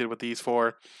expected with these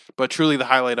four. But truly the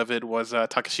highlight of it was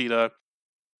Takeshita.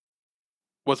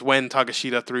 Was when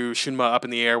Takeshita threw Shunma up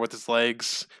in the air with his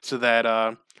legs so that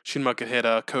Shunma could hit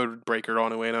a code breaker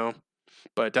on Ueno.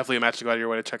 But definitely a match to go out of your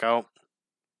way to check out.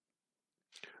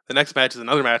 The next match is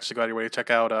another match to go out of your way to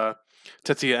check out.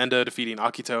 Tetsuya Endo defeating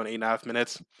Akito in 8.5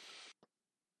 minutes.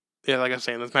 Yeah, like I was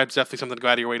saying, this match is definitely something to go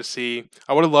out of your way to see.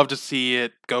 I would have loved to see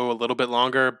it go a little bit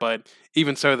longer, but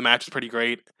even so, the match is pretty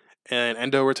great. And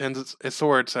Endo retains his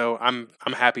sword, so I'm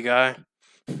a happy guy.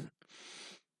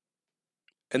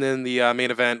 And then the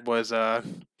main event was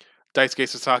Daisuke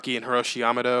Sasaki and Hiroshi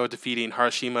Yamato defeating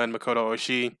Harashima and Makoto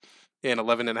Oishi in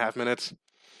 11.5 minutes.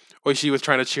 Oishi was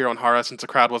trying to cheer on Hara since the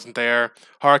crowd wasn't there.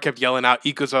 Hara kept yelling out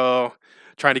Ikuzo,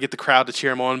 trying to get the crowd to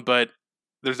cheer him on, but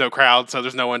there's no crowd, so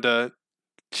there's no one to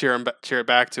cheer it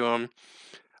back to him.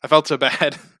 I felt so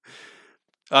bad.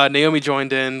 Naomi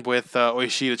joined in with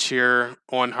Oishi to cheer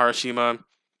on Harashima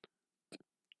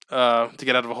to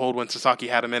get out of a hold when Sasaki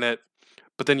had him in it.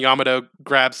 But then Yamato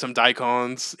grabbed some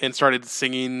daikons and started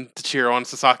singing to cheer on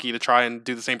Sasaki to try and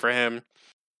do the same for him.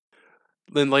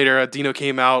 Then later, Dino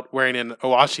came out wearing an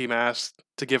Owashi mask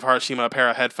to give Harashima a pair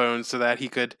of headphones so that he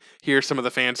could hear some of the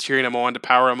fans cheering him on to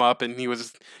power him up, and he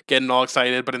was getting all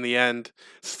excited. But in the end,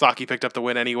 Sasaki picked up the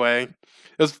win anyway. It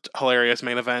was a hilarious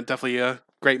main event. Definitely a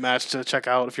great match to check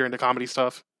out if you're into comedy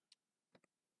stuff.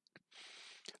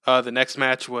 The next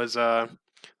match was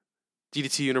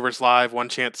DDT Universe Live One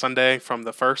Chance Sunday from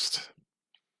the first.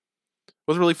 It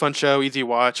was a really fun show, easy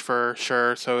watch for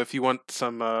sure. So if you want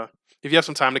some, if you have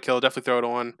some time to kill, definitely throw it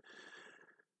on.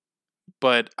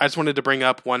 But I just wanted to bring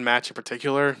up one match in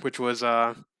particular, which was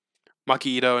Maki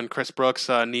Ito and Chris Brooks,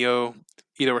 Neo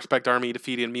Ito Respect Army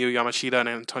defeating Miyu Yamashita and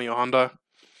Antonio Honda.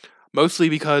 Mostly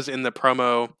because in the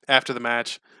promo after the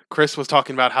match, Chris was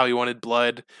talking about how he wanted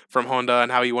blood from Honda and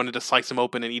how he wanted to slice him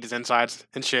open and eat his insides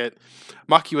and shit.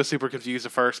 Maki was super confused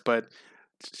at first, but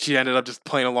she ended up just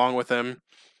playing along with him.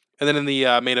 And then in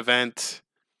the main event,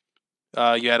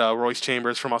 you had Royce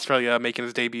Chambers from Australia making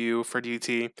his debut for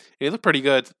DDT. And he looked pretty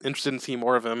good. Interested in seeing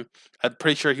more of him. I'm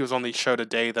pretty sure he was on the show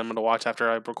today that I'm going to watch after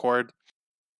I record.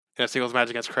 In a singles match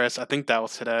against Chris. I think that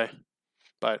was today.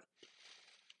 But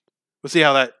we'll see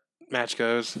how that match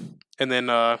goes. And then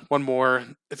one more.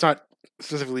 It's not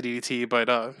specifically DDT, but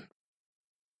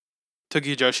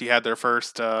Tokyo Joshi had their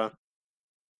first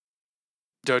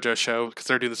dojo show because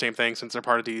they're doing the same thing since they're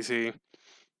part of DDC.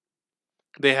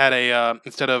 They had a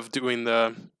instead of doing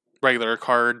the regular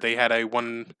card, they had a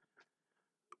one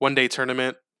day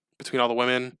tournament between all the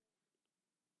women.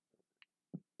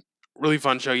 Really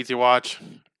fun show, easy to watch.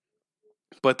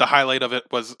 But the highlight of it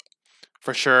was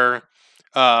for sure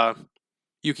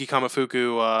Yuki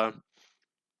Kamafuku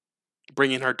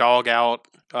bringing her dog out,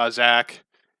 Zach,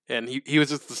 and he was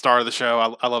just the star of the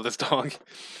show. I love this dog.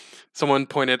 Someone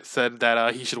said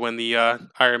that he should win the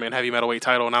Iron Man Heavy Metalweight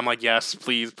title, and I'm like, yes,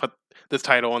 please put this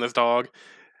title on this dog.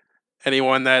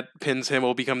 Anyone that pins him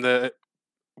will become the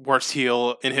worst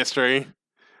heel in history.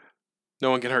 No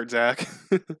one can hurt Zach.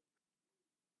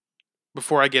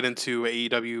 Before I get into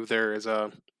AEW, there is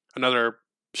another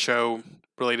show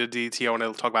related to DDT I want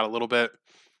to talk about a little bit,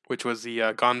 which was the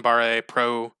Ganbare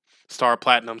Pro Star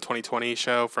Platinum 2020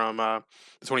 show from the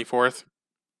 24th.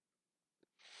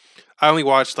 I only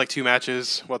watched like 2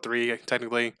 matches, well 3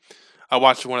 technically. I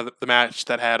watched one of the match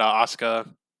that had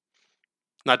Asuka,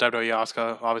 not WWE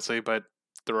Asuka obviously, but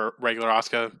the regular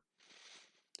Asuka,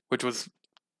 which was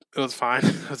fine.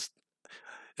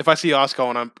 If I see Asuka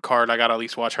on a card, I gotta at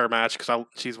least watch her match because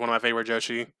she's one of my favorite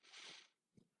Joshi.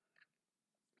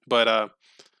 But I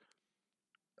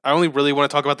only really want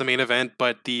to talk about the main event,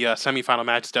 but the semifinal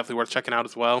match is definitely worth checking out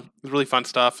as well. It was really fun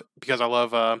stuff because I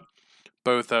love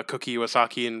both Koki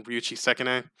Iwasaki and Ryuichi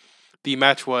Sekine. The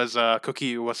match was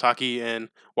Koki Iwasaki and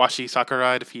Washi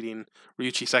Sakurai defeating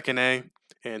Ryuichi Sekine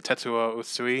and Tetsuya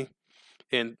Usui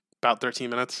in about 13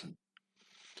 minutes.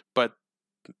 But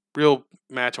real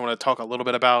match I want to talk a little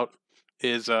bit about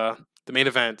is the main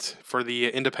event for the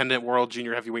Independent World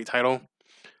Junior Heavyweight title.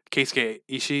 Keisuke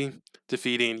Ishii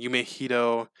defeating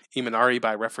Yumehito Imanari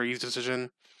by referee's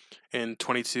decision in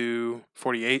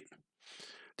 22-48.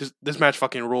 This match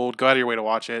fucking ruled. Go out of your way to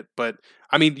watch it. But,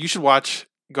 I mean, you should go out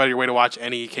of your way to watch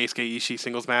any Keisuke Ishii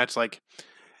singles match. Like,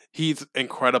 he's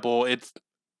incredible.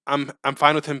 I'm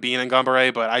fine with him being in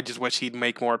Ganbare, but I just wish he'd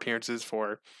make more appearances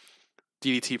for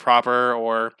DDT proper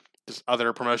or just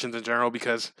other promotions in general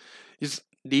because you just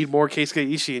need more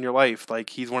Keisuke Ishii in your life. Like,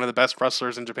 he's one of the best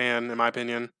wrestlers in Japan, in my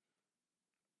opinion.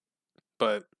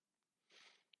 But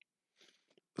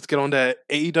let's get on to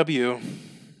AEW.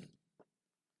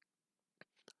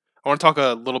 I want to talk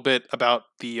a little bit about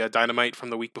the Dynamite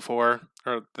from the week before,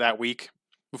 or that week,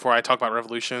 before I talk about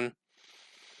Revolution.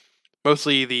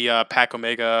 Mostly the Pac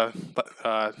Omega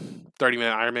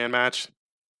 30-minute Iron Man match.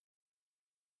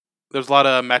 There's a lot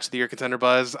of Match of the Year contender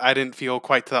buzz. I didn't feel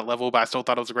quite to that level, but I still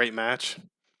thought it was a great match.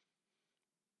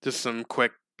 Just some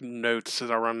quick notes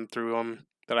as I run through them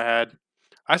that I had.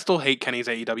 I still hate Kenny's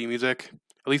AEW music,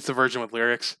 at least the version with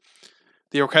lyrics.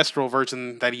 The orchestral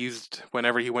version that he used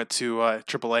whenever he went to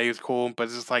AAA is cool, but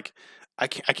it's just like I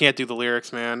can't do the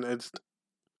lyrics, man.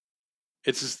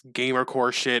 It's just gamer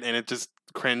core shit, and it just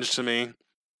cringed to me.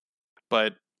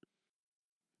 But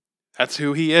that's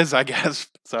who he is, I guess.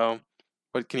 So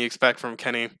what can you expect from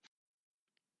Kenny?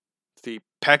 The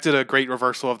Pac did a great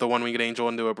reversal of the One-Winged Angel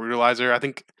into a Brutalizer. I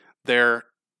think I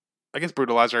guess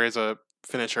Brutalizer is a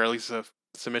finisher, at least a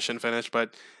submission finish,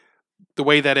 but the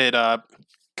way that it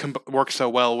works so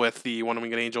well with the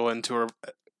One-Winged Angel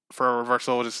for a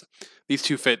reversal, just these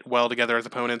two fit well together as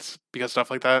opponents because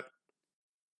stuff like that.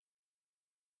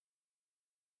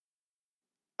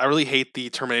 I really hate the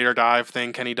Terminator dive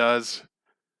thing Kenny does.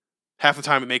 Half the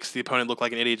time it makes the opponent look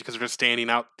like an idiot because they're just standing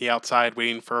out the outside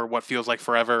waiting for what feels like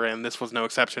forever, and this was no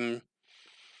exception.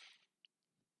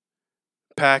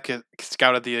 Pac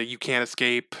scouted the you can't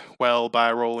escape well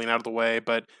by rolling out of the way,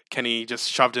 but Kenny just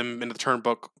shoved him into the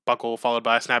turnbuckle followed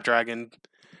by a Snapdragon,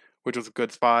 which was a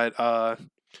good spot.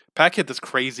 Pac hit this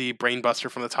crazy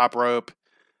brainbuster from the top rope.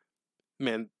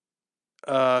 Man,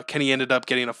 Kenny ended up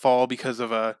getting a fall because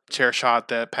of a chair shot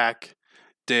that Pac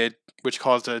did, which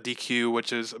caused a DQ,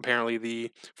 which is apparently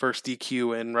the first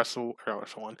DQ in Wrestle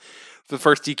 1. The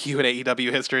first DQ in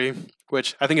AEW history,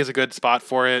 which I think is a good spot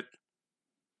for it.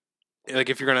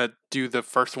 Like, if you're going to do the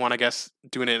first one, I guess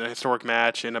doing it in a historic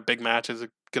match, in a big match, is a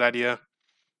good idea.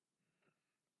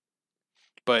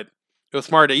 But it was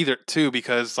smart too,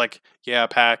 because, like, yeah,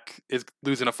 Pac is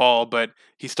losing a fall, but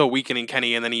he's still weakening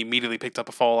Kenny, and then he immediately picked up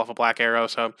a fall off a Black Arrow,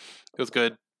 so it was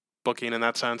good booking in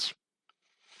that sense.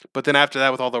 But then after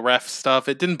that, with all the ref stuff,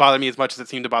 it didn't bother me as much as it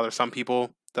seemed to bother some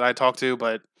people that I talked to,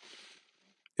 but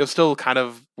it was still kind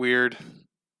of weird.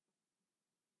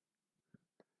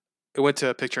 It went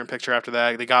to picture-in-picture after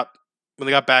that. When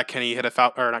they got back, Kenny hit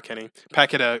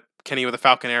Pac hit Kenny with a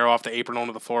Falcon Arrow off the apron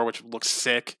onto the floor, which looks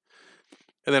sick.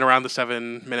 And then around the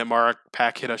 7-minute mark,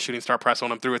 Pac hit a shooting star press on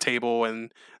him through a table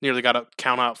and nearly got a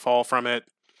count-out fall from it.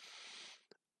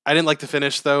 I didn't like the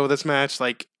finish though. This match,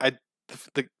 like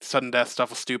the sudden death stuff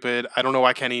was stupid. I don't know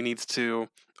why Kenny needs to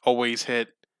always hit.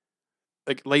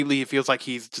 Like lately, it feels like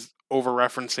he's just over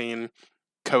referencing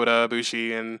Kota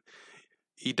Ibushi, and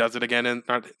he does it again, and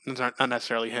not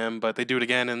necessarily him, but they do it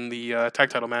again in the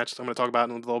tag title match. So I'm going to talk about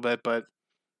it in a little bit, but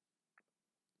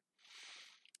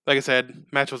like I said,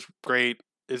 match was great.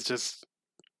 It's just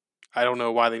I don't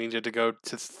know why they needed to go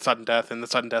to sudden death, and the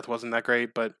sudden death wasn't that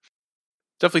great, but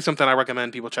definitely something I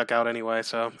recommend people check out anyway.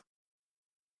 So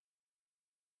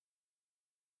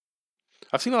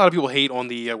I've seen a lot of people hate on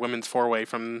the women's four way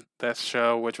from this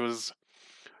show, which was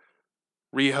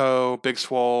Riho, Big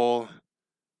Swole,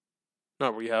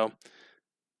 not Riho.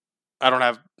 I don't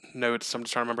have notes. I'm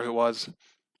just trying to remember who it was.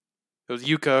 It was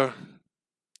Yuka,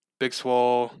 Big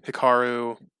Swole,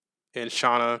 Hikaru, and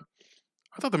Shauna.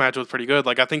 I thought the match was pretty good.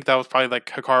 Like I think that was probably like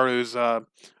Hikaru's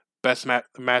best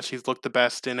match. He's looked the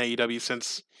best in AEW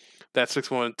since that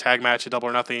 6-1 tag match at Double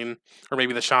or Nothing, or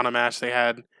maybe the Shauna match they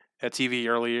had at TV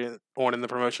early on in the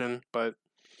promotion. But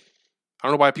I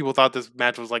don't know why people thought this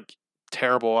match was like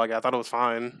terrible. Like I thought it was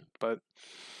fine, but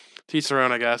to each their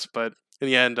own, I guess. But in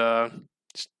the end,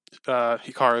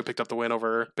 Hikaru picked up the win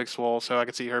over Big Swole, so I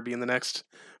could see her being the next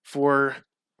for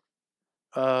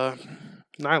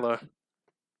Nyla.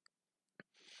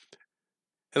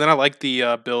 And then I like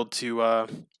the build to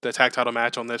the tag title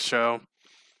match on this show.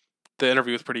 The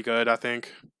interview was pretty good, I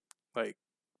think. Like,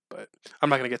 but I'm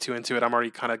not gonna get too into it. I'm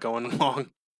already kind of going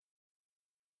along.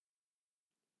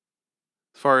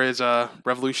 As far as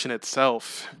Revolution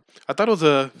itself, I thought it was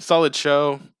a solid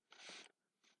show.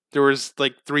 There was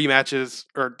like 3 matches,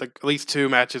 or like at least 2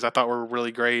 matches I thought were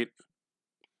really great,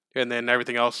 and then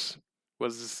everything else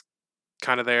was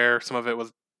kind of there. Some of it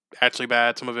was actually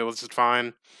bad. Some of it was just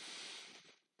fine.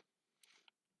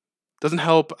 Doesn't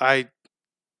help. I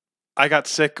got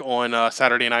sick on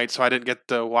Saturday night, so I didn't get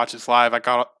to watch this live. I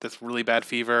got this really bad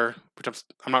fever, which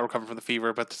I'm not recovering from the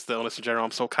fever, but just the illness in general.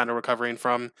 I'm still kind of recovering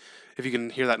from. If you can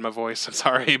hear that in my voice, I'm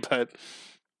sorry, but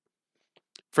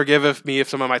forgive me if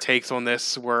some of my takes on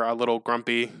this were a little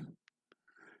grumpy,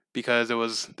 because it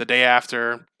was the day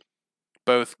after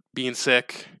both being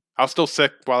sick. I was still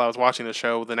sick while I was watching the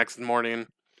show the next morning,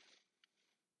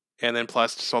 and then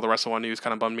plus just all the Wrestle One news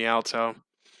kind of bummed me out. So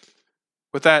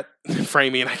with that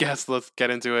framing, I guess let's get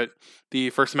into it. The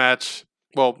first match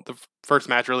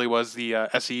really was the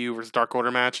SCU versus Dark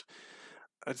Order match.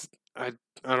 I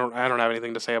don't have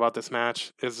anything to say about this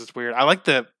match. It's just weird. I like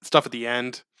the stuff at the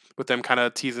end with them kind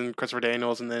of teasing Christopher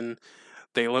Daniels, and then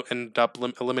they end up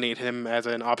eliminate him as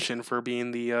an option for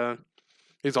being the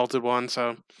Exalted One.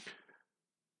 So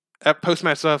post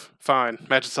match stuff, fine.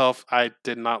 Match itself, I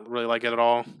did not really like it at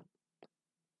all.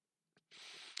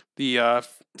 The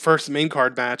first main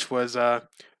card match was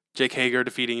Jake Hager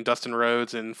defeating Dustin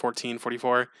Rhodes in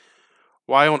 14:44.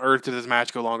 Why on earth did this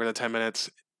match go longer than 10 minutes?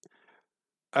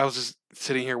 I was just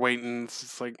sitting here waiting. It's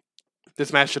just like,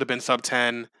 this match should have been sub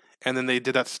 10, and then they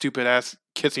did that stupid ass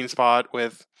kissing spot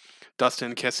with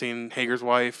Dustin kissing Hager's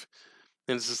wife,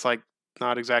 and it's just like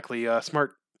not exactly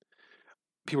smart.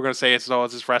 People are gonna say it's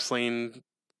just wrestling.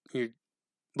 You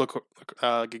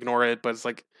ignore it, but it's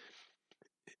like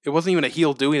it wasn't even a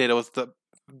heel doing it. It was the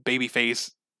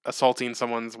babyface assaulting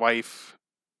someone's wife.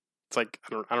 It's like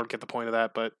I don't get the point of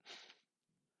that, but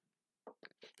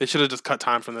they should have just cut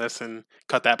time from this and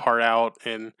cut that part out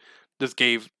and just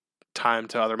gave time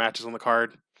to other matches on the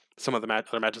card. Some of the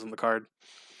other matches on the card.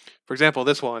 For example,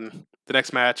 this one, the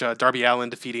next match, Darby Allin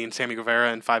defeating Sammy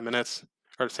Guevara in 5 minutes,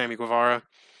 or Sammy Guevara.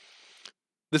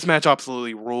 This match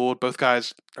absolutely ruled. Both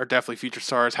guys are definitely future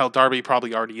stars. Hell, Darby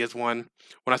probably already is one.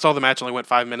 When I saw the match only went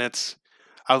 5 minutes,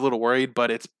 I was a little worried,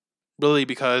 but it's really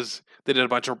because they did a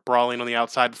bunch of brawling on the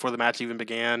outside before the match even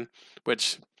began,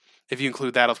 which, if you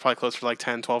include that, it was probably closer to like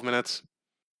 10, 12 minutes.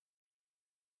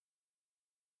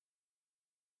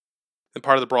 And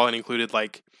part of the brawling included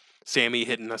like Sammy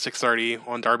hitting a 630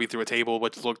 on Darby through a table,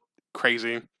 which looked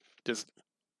crazy. Just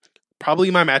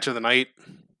probably my match of the night.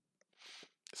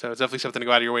 So it's definitely something to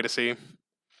go out of your way to see.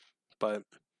 But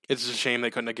it's just a shame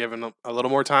they couldn't have given a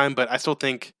little more time. But I still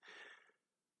think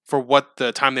for what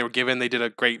the time they were given, they did a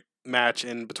great match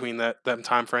in between them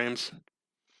time frames.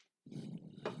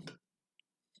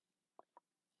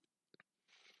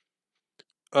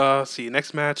 See,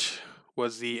 next match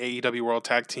was the AEW World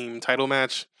Tag Team title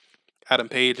match. Adam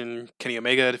Page and Kenny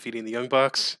Omega defeating the Young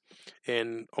Bucks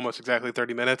in almost exactly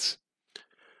 30 minutes.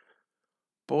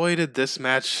 Boy, did this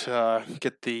match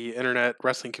get the internet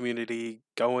wrestling community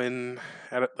going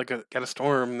at a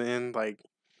storm, and like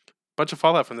a bunch of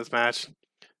fallout from this match.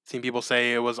 Seen people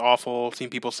say it was awful. Seen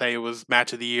people say it was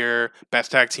match of the year,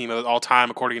 best tag team of all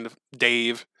time, according to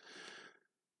Dave.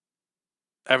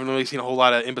 I haven't really seen a whole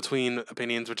lot of in between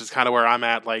opinions, which is kind of where I'm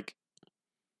at. Like,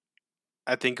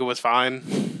 I think it was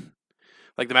fine.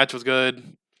 Like, the match was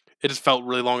good. It just felt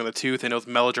really long in the tooth, and it was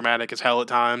melodramatic as hell at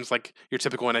times, like your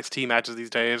typical NXT matches these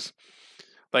days.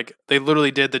 Like, they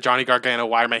literally did the Johnny Gargano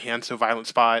 "Why are my hands so violent"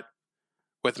 spot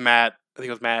with Matt. I think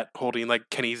it was Matt holding like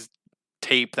Kenny's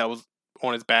tape that was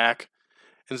on his back.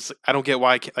 And I don't get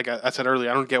why, like I said earlier,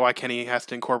 I don't get why Kenny has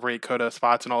to incorporate Kota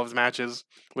spots in all of his matches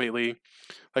lately.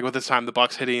 Like with this time, the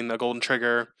Bucks hitting a golden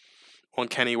trigger on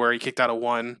Kenny where he kicked out a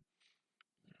 1.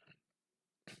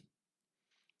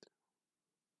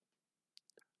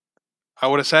 I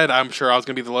would have said I'm sure I was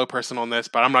going to be the low person on this,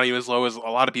 but I'm not even as low as a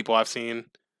lot of people I've seen.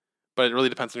 But it really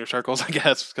depends on your circles, I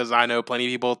guess, because I know plenty of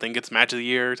people think it's match of the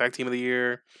year, tag team of the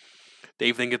year.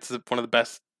 Dave think it's one of the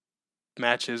best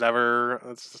matches ever.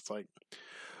 It's just like,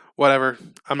 whatever.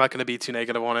 I'm not going to be too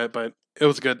negative on it, but it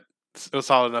was good. It was a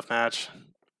solid enough match.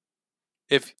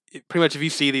 If you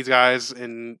see these guys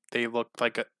and they look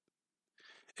like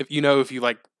if you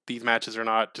like these matches or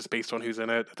not, just based on who's in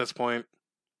it at this point.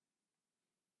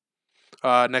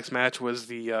 Next match was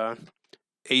the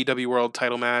AEW World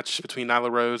Title match between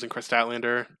Nyla Rose and Chris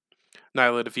Statlander.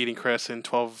 Nyla defeating Chris in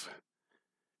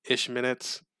 12-ish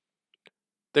minutes.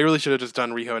 They really should have just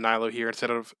done Riho and Nyla here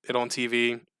instead of it on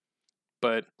TV.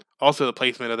 But also the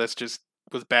placement of this just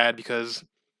was bad because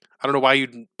I don't know why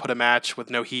you'd put a match with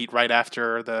no heat right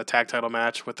after the tag title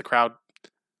match with the crowd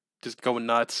just going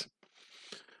nuts.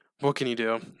 What can you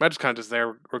do? Match is kind of just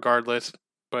there regardless,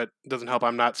 but it doesn't help.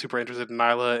 I'm not super interested in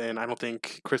Nyla, and I don't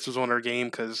think Chris was on her game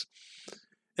because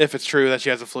if it's true that she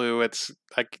has a flu, it's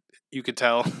like you could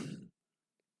tell.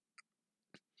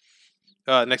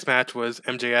 Next match was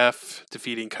MJF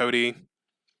defeating Cody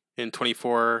in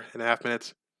 24.5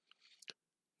 minutes.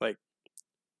 Like,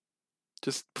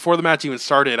 just before the match even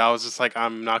started, I was just like,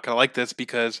 I'm not going to like this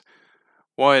because,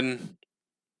 one,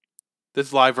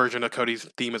 this live version of Cody's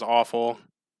theme is awful.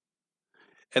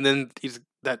 And then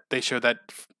they showed that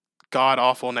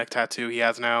god-awful neck tattoo he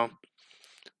has now.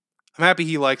 I'm happy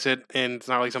he likes it, and it's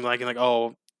not like something I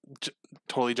can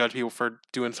totally judge people for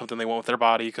doing something they want with their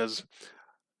body because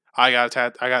I got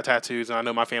tattoos, and I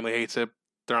know my family hates it.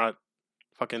 They're not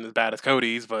fucking as bad as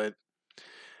Cody's, but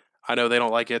I know they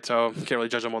don't like it, so can't really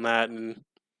judge them on that.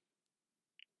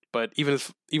 But even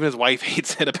his wife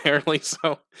hates it apparently,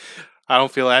 so I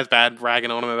don't feel as bad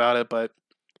ragging on him about it. But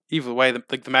either way,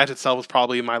 the match itself was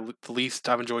probably the least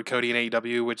I've enjoyed Cody in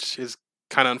AEW, which is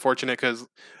kind of unfortunate because,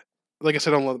 like I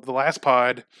said on the last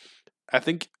pod, I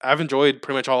think I've enjoyed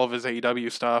pretty much all of his AEW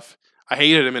stuff. I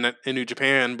hated him in New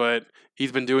Japan, but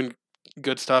he's been doing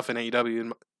good stuff in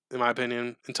AEW, in my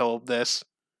opinion, until this.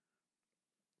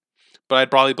 But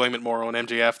I'd probably blame it more on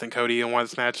MJF than Cody and why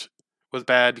this match was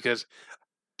bad because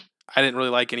I didn't really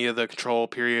like any of the control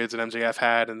periods that MJF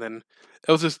had, and then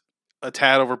it was just a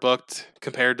tad overbooked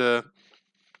compared to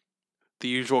the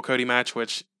usual Cody match,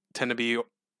 which tend to be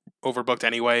overbooked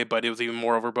anyway, but it was even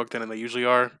more overbooked than they usually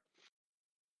are.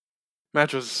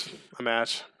 Match was a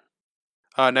match.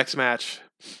 Next match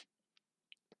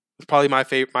was probably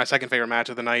my second favorite match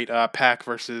of the night. Pac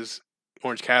versus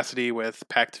Orange Cassidy, with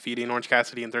Pac defeating Orange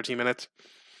Cassidy in 13 minutes.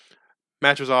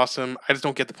 Match was awesome. I just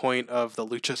don't get the point of the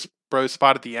Lucha Bros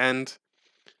spot at the end.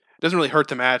 It doesn't really hurt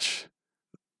the match,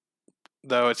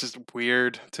 though. It's just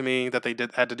weird to me that they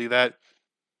had to do that.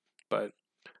 But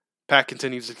Pac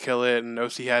continues to kill it, and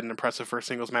OC had an impressive first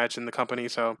singles match in the company,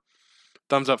 so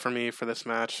thumbs up for me for this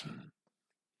match.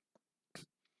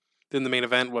 Then the main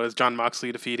event was Jon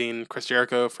Moxley defeating Chris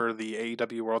Jericho for the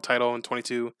AEW World Title in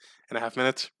 22.5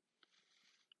 minutes.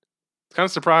 Kind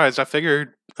of surprised. I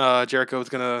figured Jericho was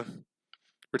gonna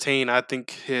retain. I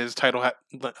think his title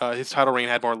reign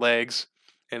had more legs,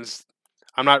 and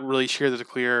I'm not really sure there's a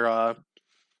clear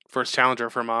first challenger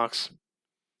for Mox.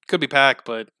 Could be Pac,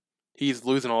 but he's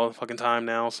losing all the fucking time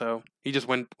now. So he just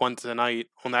won tonight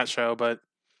on that show, but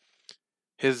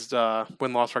his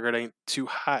win-loss record ain't too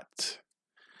hot.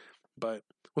 But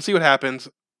we'll see what happens.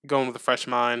 Going with a fresh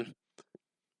mind.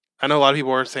 I know a lot of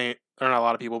people are saying, or not a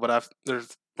lot of people, but I'm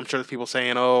sure there's people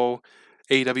saying, "Oh,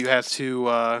 AEW has two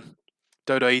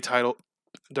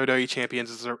WWE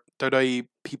champions, or WWE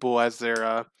people as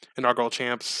their inaugural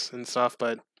champs and stuff."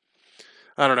 But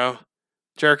I don't know.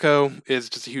 Jericho is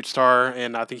just a huge star,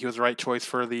 and I think he was the right choice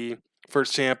for the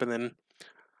first champ. And then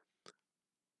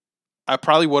I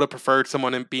probably would have preferred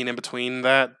someone being in between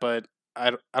that, but I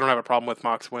don't have a problem with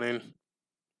Mox winning.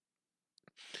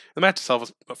 The match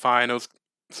itself was fine. It was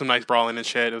some nice brawling and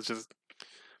shit. It was just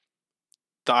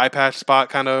the eye patch spot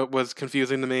kind of was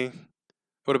confusing to me.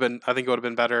 I think it would have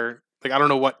been better. Like, I don't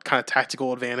know what kind of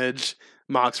tactical advantage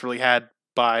Mox really had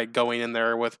by going in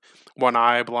there with one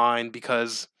eye blind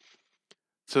because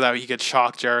so that he could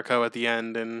shock Jericho at the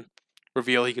end and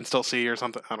reveal he can still see or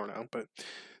something. I don't know, but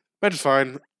match is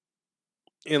fine.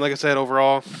 And like I said,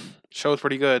 overall, show is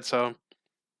pretty good. So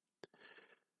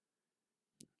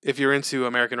if you're into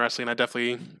American wrestling, I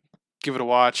definitely give it a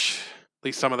watch. At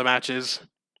least some of the matches.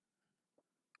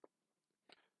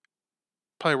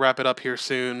 Probably wrap it up here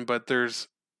soon, but let's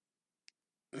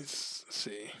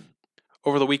see.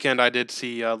 Over the weekend, I did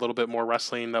see a little bit more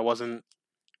wrestling that wasn't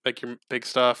like your big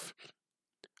stuff.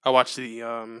 I watched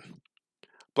the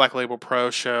Black Label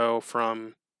Pro show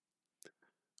from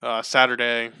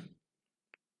Saturday.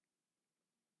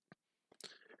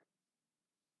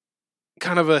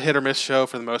 Kind of a hit or miss show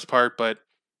for the most part, but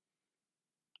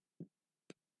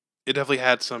it definitely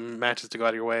had some matches to go out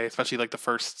of your way, especially like the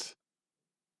first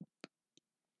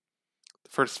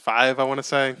five, I want to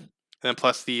say, and then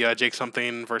plus the Jake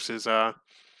Something versus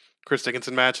Chris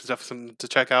Dickinson match is definitely something to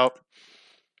check out.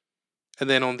 And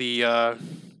then on the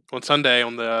on Sunday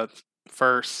on the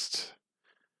first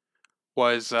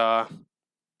was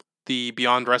the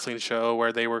Beyond Wrestling show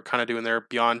where they were kind of doing their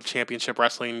Beyond Championship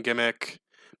Wrestling gimmick,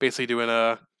 basically doing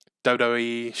a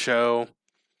WWE show.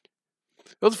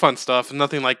 It was fun stuff.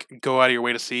 Nothing like go out of your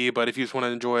way to see, but if you just want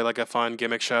to enjoy like a fun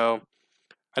gimmick show,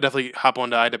 I definitely hop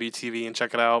onto IWTV and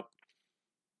check it out.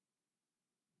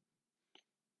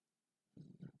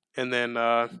 And then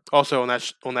also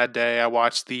on that day, I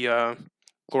watched the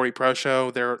Glory Pro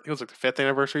show. It was like the 5th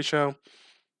anniversary show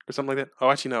or something like that. Oh,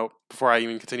 actually, no. Before I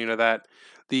even continue to that,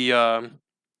 the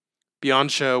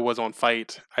Beyond show was on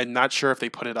Fight. I'm not sure if they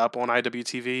put it up on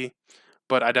IWTV,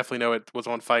 but I definitely know it was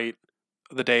on Fight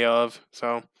the day of.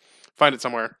 So find it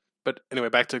somewhere. But anyway,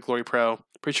 back to Glory Pro.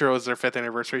 Pretty sure it was their 5th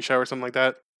anniversary show or something like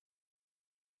that.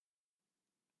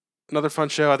 Another fun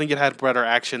show. I think it had better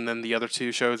action than the other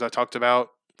two shows I talked about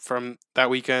from that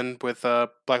weekend with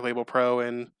Black Label Pro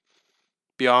and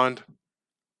Beyond.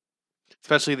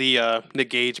 Especially the Nick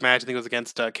Gage match. I think it was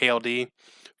against KLD.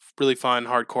 Really fun,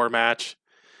 hardcore match.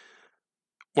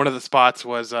 One of the spots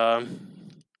was them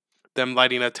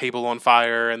lighting a table on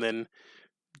fire and then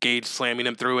Gage slamming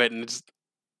him through it, and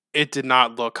it did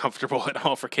not look comfortable at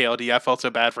all for KLD. I felt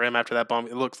so bad for him after that bump.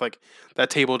 It looks like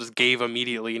that table just gave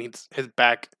immediately, and his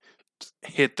back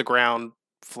hit the ground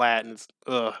flat, and it's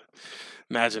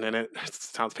imagining it. It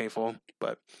sounds painful,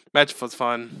 but match was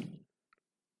fun.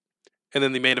 And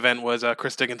then the main event was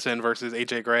Chris Dickinson versus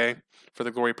AJ Gray for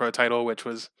the Glory Pro title, which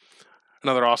was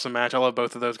another awesome match. I love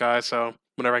both of those guys, so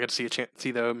whenever I get to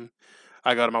see them,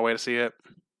 I go out of my way to see it.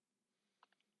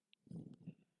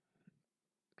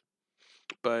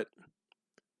 But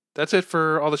that's it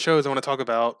for all the shows I want to talk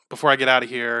about. Before I get out of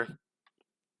here,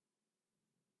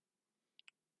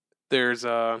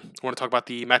 I want to talk about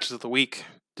the matches of the week.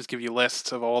 Just give you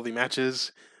lists of all the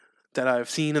matches that I've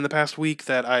seen in the past week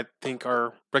that I think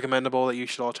are recommendable that you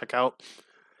should all check out.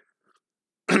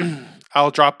 I'll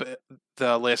drop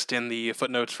the list in the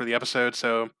footnotes for the episode,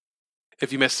 so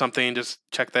if you missed something, just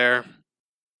check there.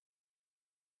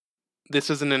 This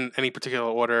isn't in any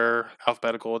particular order,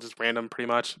 alphabetical, just random pretty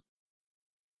much.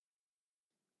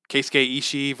 Keisuke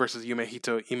Ishii versus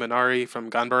Yumehito Imanari from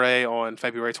Ganbare on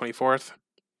February 24th.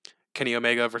 Kenny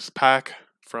Omega versus Pac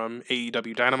from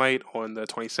AEW Dynamite on the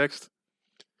 26th.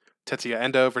 Tetsuya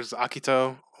Endo versus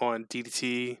Akito on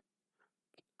DDT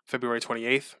February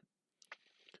 28th.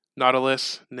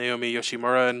 Nautilus, Naomi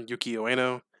Yoshimura and Yuki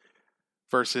Ueno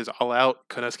versus All Out,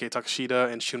 Konosuke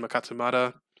Takeshita and Shunma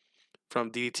Katsumata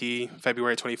from DDT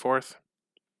February 24th.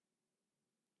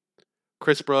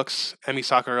 Chris Brooks, Emi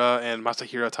Sakura, and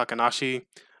Masahiro Takanashi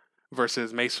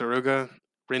versus Mei Suruga,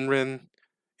 Rinrin,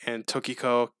 and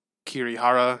Tokiko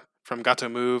Kirihara from Gato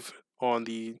Move on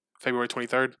the February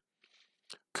 23rd.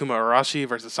 Kuma Arashi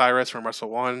versus Cyrus from Wrestle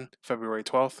 1, February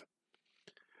 12th.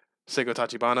 Seigo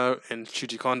Tachibana and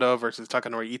Shuji Kondo versus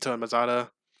Takanori Ito and Mazada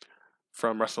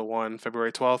from Wrestle 1,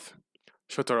 February 12th.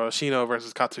 Shotaro Ashino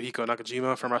versus Katsuhiko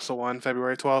Nakajima from Wrestle 1,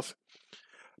 February 12th.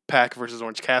 Pac versus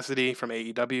Orange Cassidy from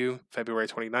AEW, February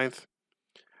 29th.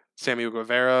 Samuel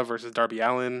Guevara versus Darby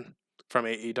Allin from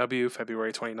AEW,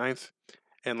 February 29th.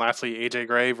 And lastly, AJ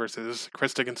Gray versus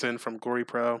Chris Dickinson from Glory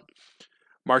Pro,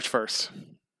 March 1st.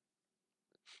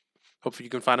 Hopefully you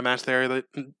can find a match there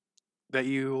that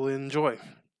you will enjoy.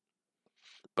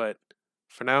 But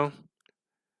for now, I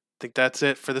think that's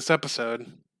it for this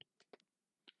episode.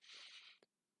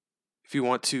 If you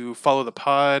want to follow the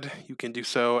pod, you can do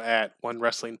so at One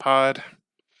Wrestling Pod.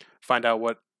 Find out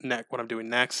what I'm doing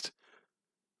next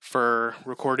for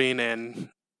recording and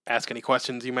ask any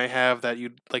questions you may have that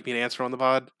you'd like me to answer on the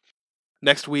pod.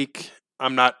 Next week,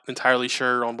 I'm not entirely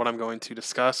sure on what I'm going to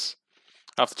discuss.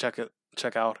 I'll have to check it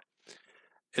check out.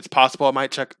 It's possible I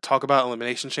might talk about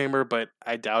Elimination Chamber, but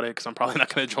I doubt it because I'm probably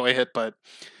not going to enjoy it. But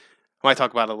I might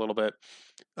talk about it a little bit.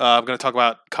 I'm going to talk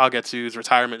about Kagetsu's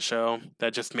retirement show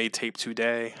that just made tape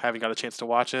today. I haven't got a chance to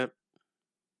watch it.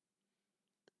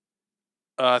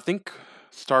 I think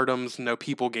Stardom's No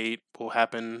People Gate will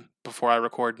happen before I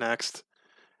record next.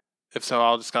 If so,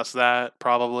 I'll discuss that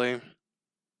probably.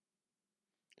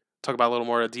 Talk about a little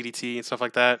more of DDT and stuff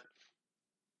like that.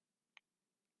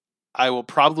 I will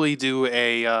probably do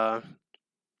a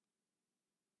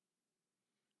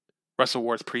Wrestle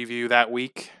Wars preview that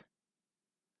week.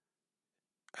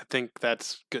 I think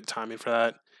that's good timing for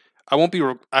that.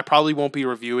 I probably won't be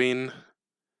reviewing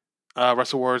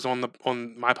Wrestle Wars on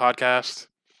my podcast,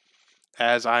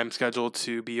 as I'm scheduled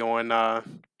to be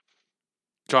on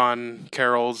John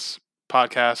Carroll's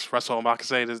podcast, Wrestle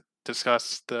Omakase, to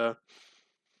discuss the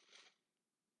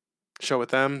show with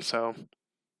them. So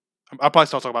I'll probably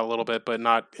still talk about it a little bit, but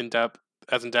not in depth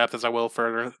as I will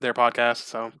for their podcast.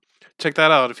 So check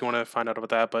that out if you want to find out about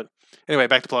that. But anyway,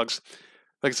 back to plugs.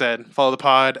 Like I said, follow the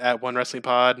pod at One Wrestling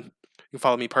Pod. You can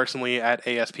follow me personally at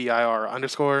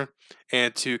ASPIR_.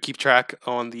 And to keep track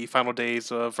on the final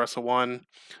days of Wrestle One,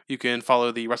 you can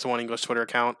follow the Wrestle One English Twitter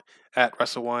account at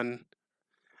Wrestle One.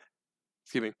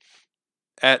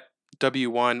 At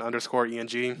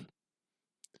W1_ENG.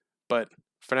 But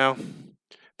for now,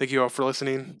 thank you all for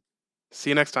listening. See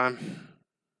you next time.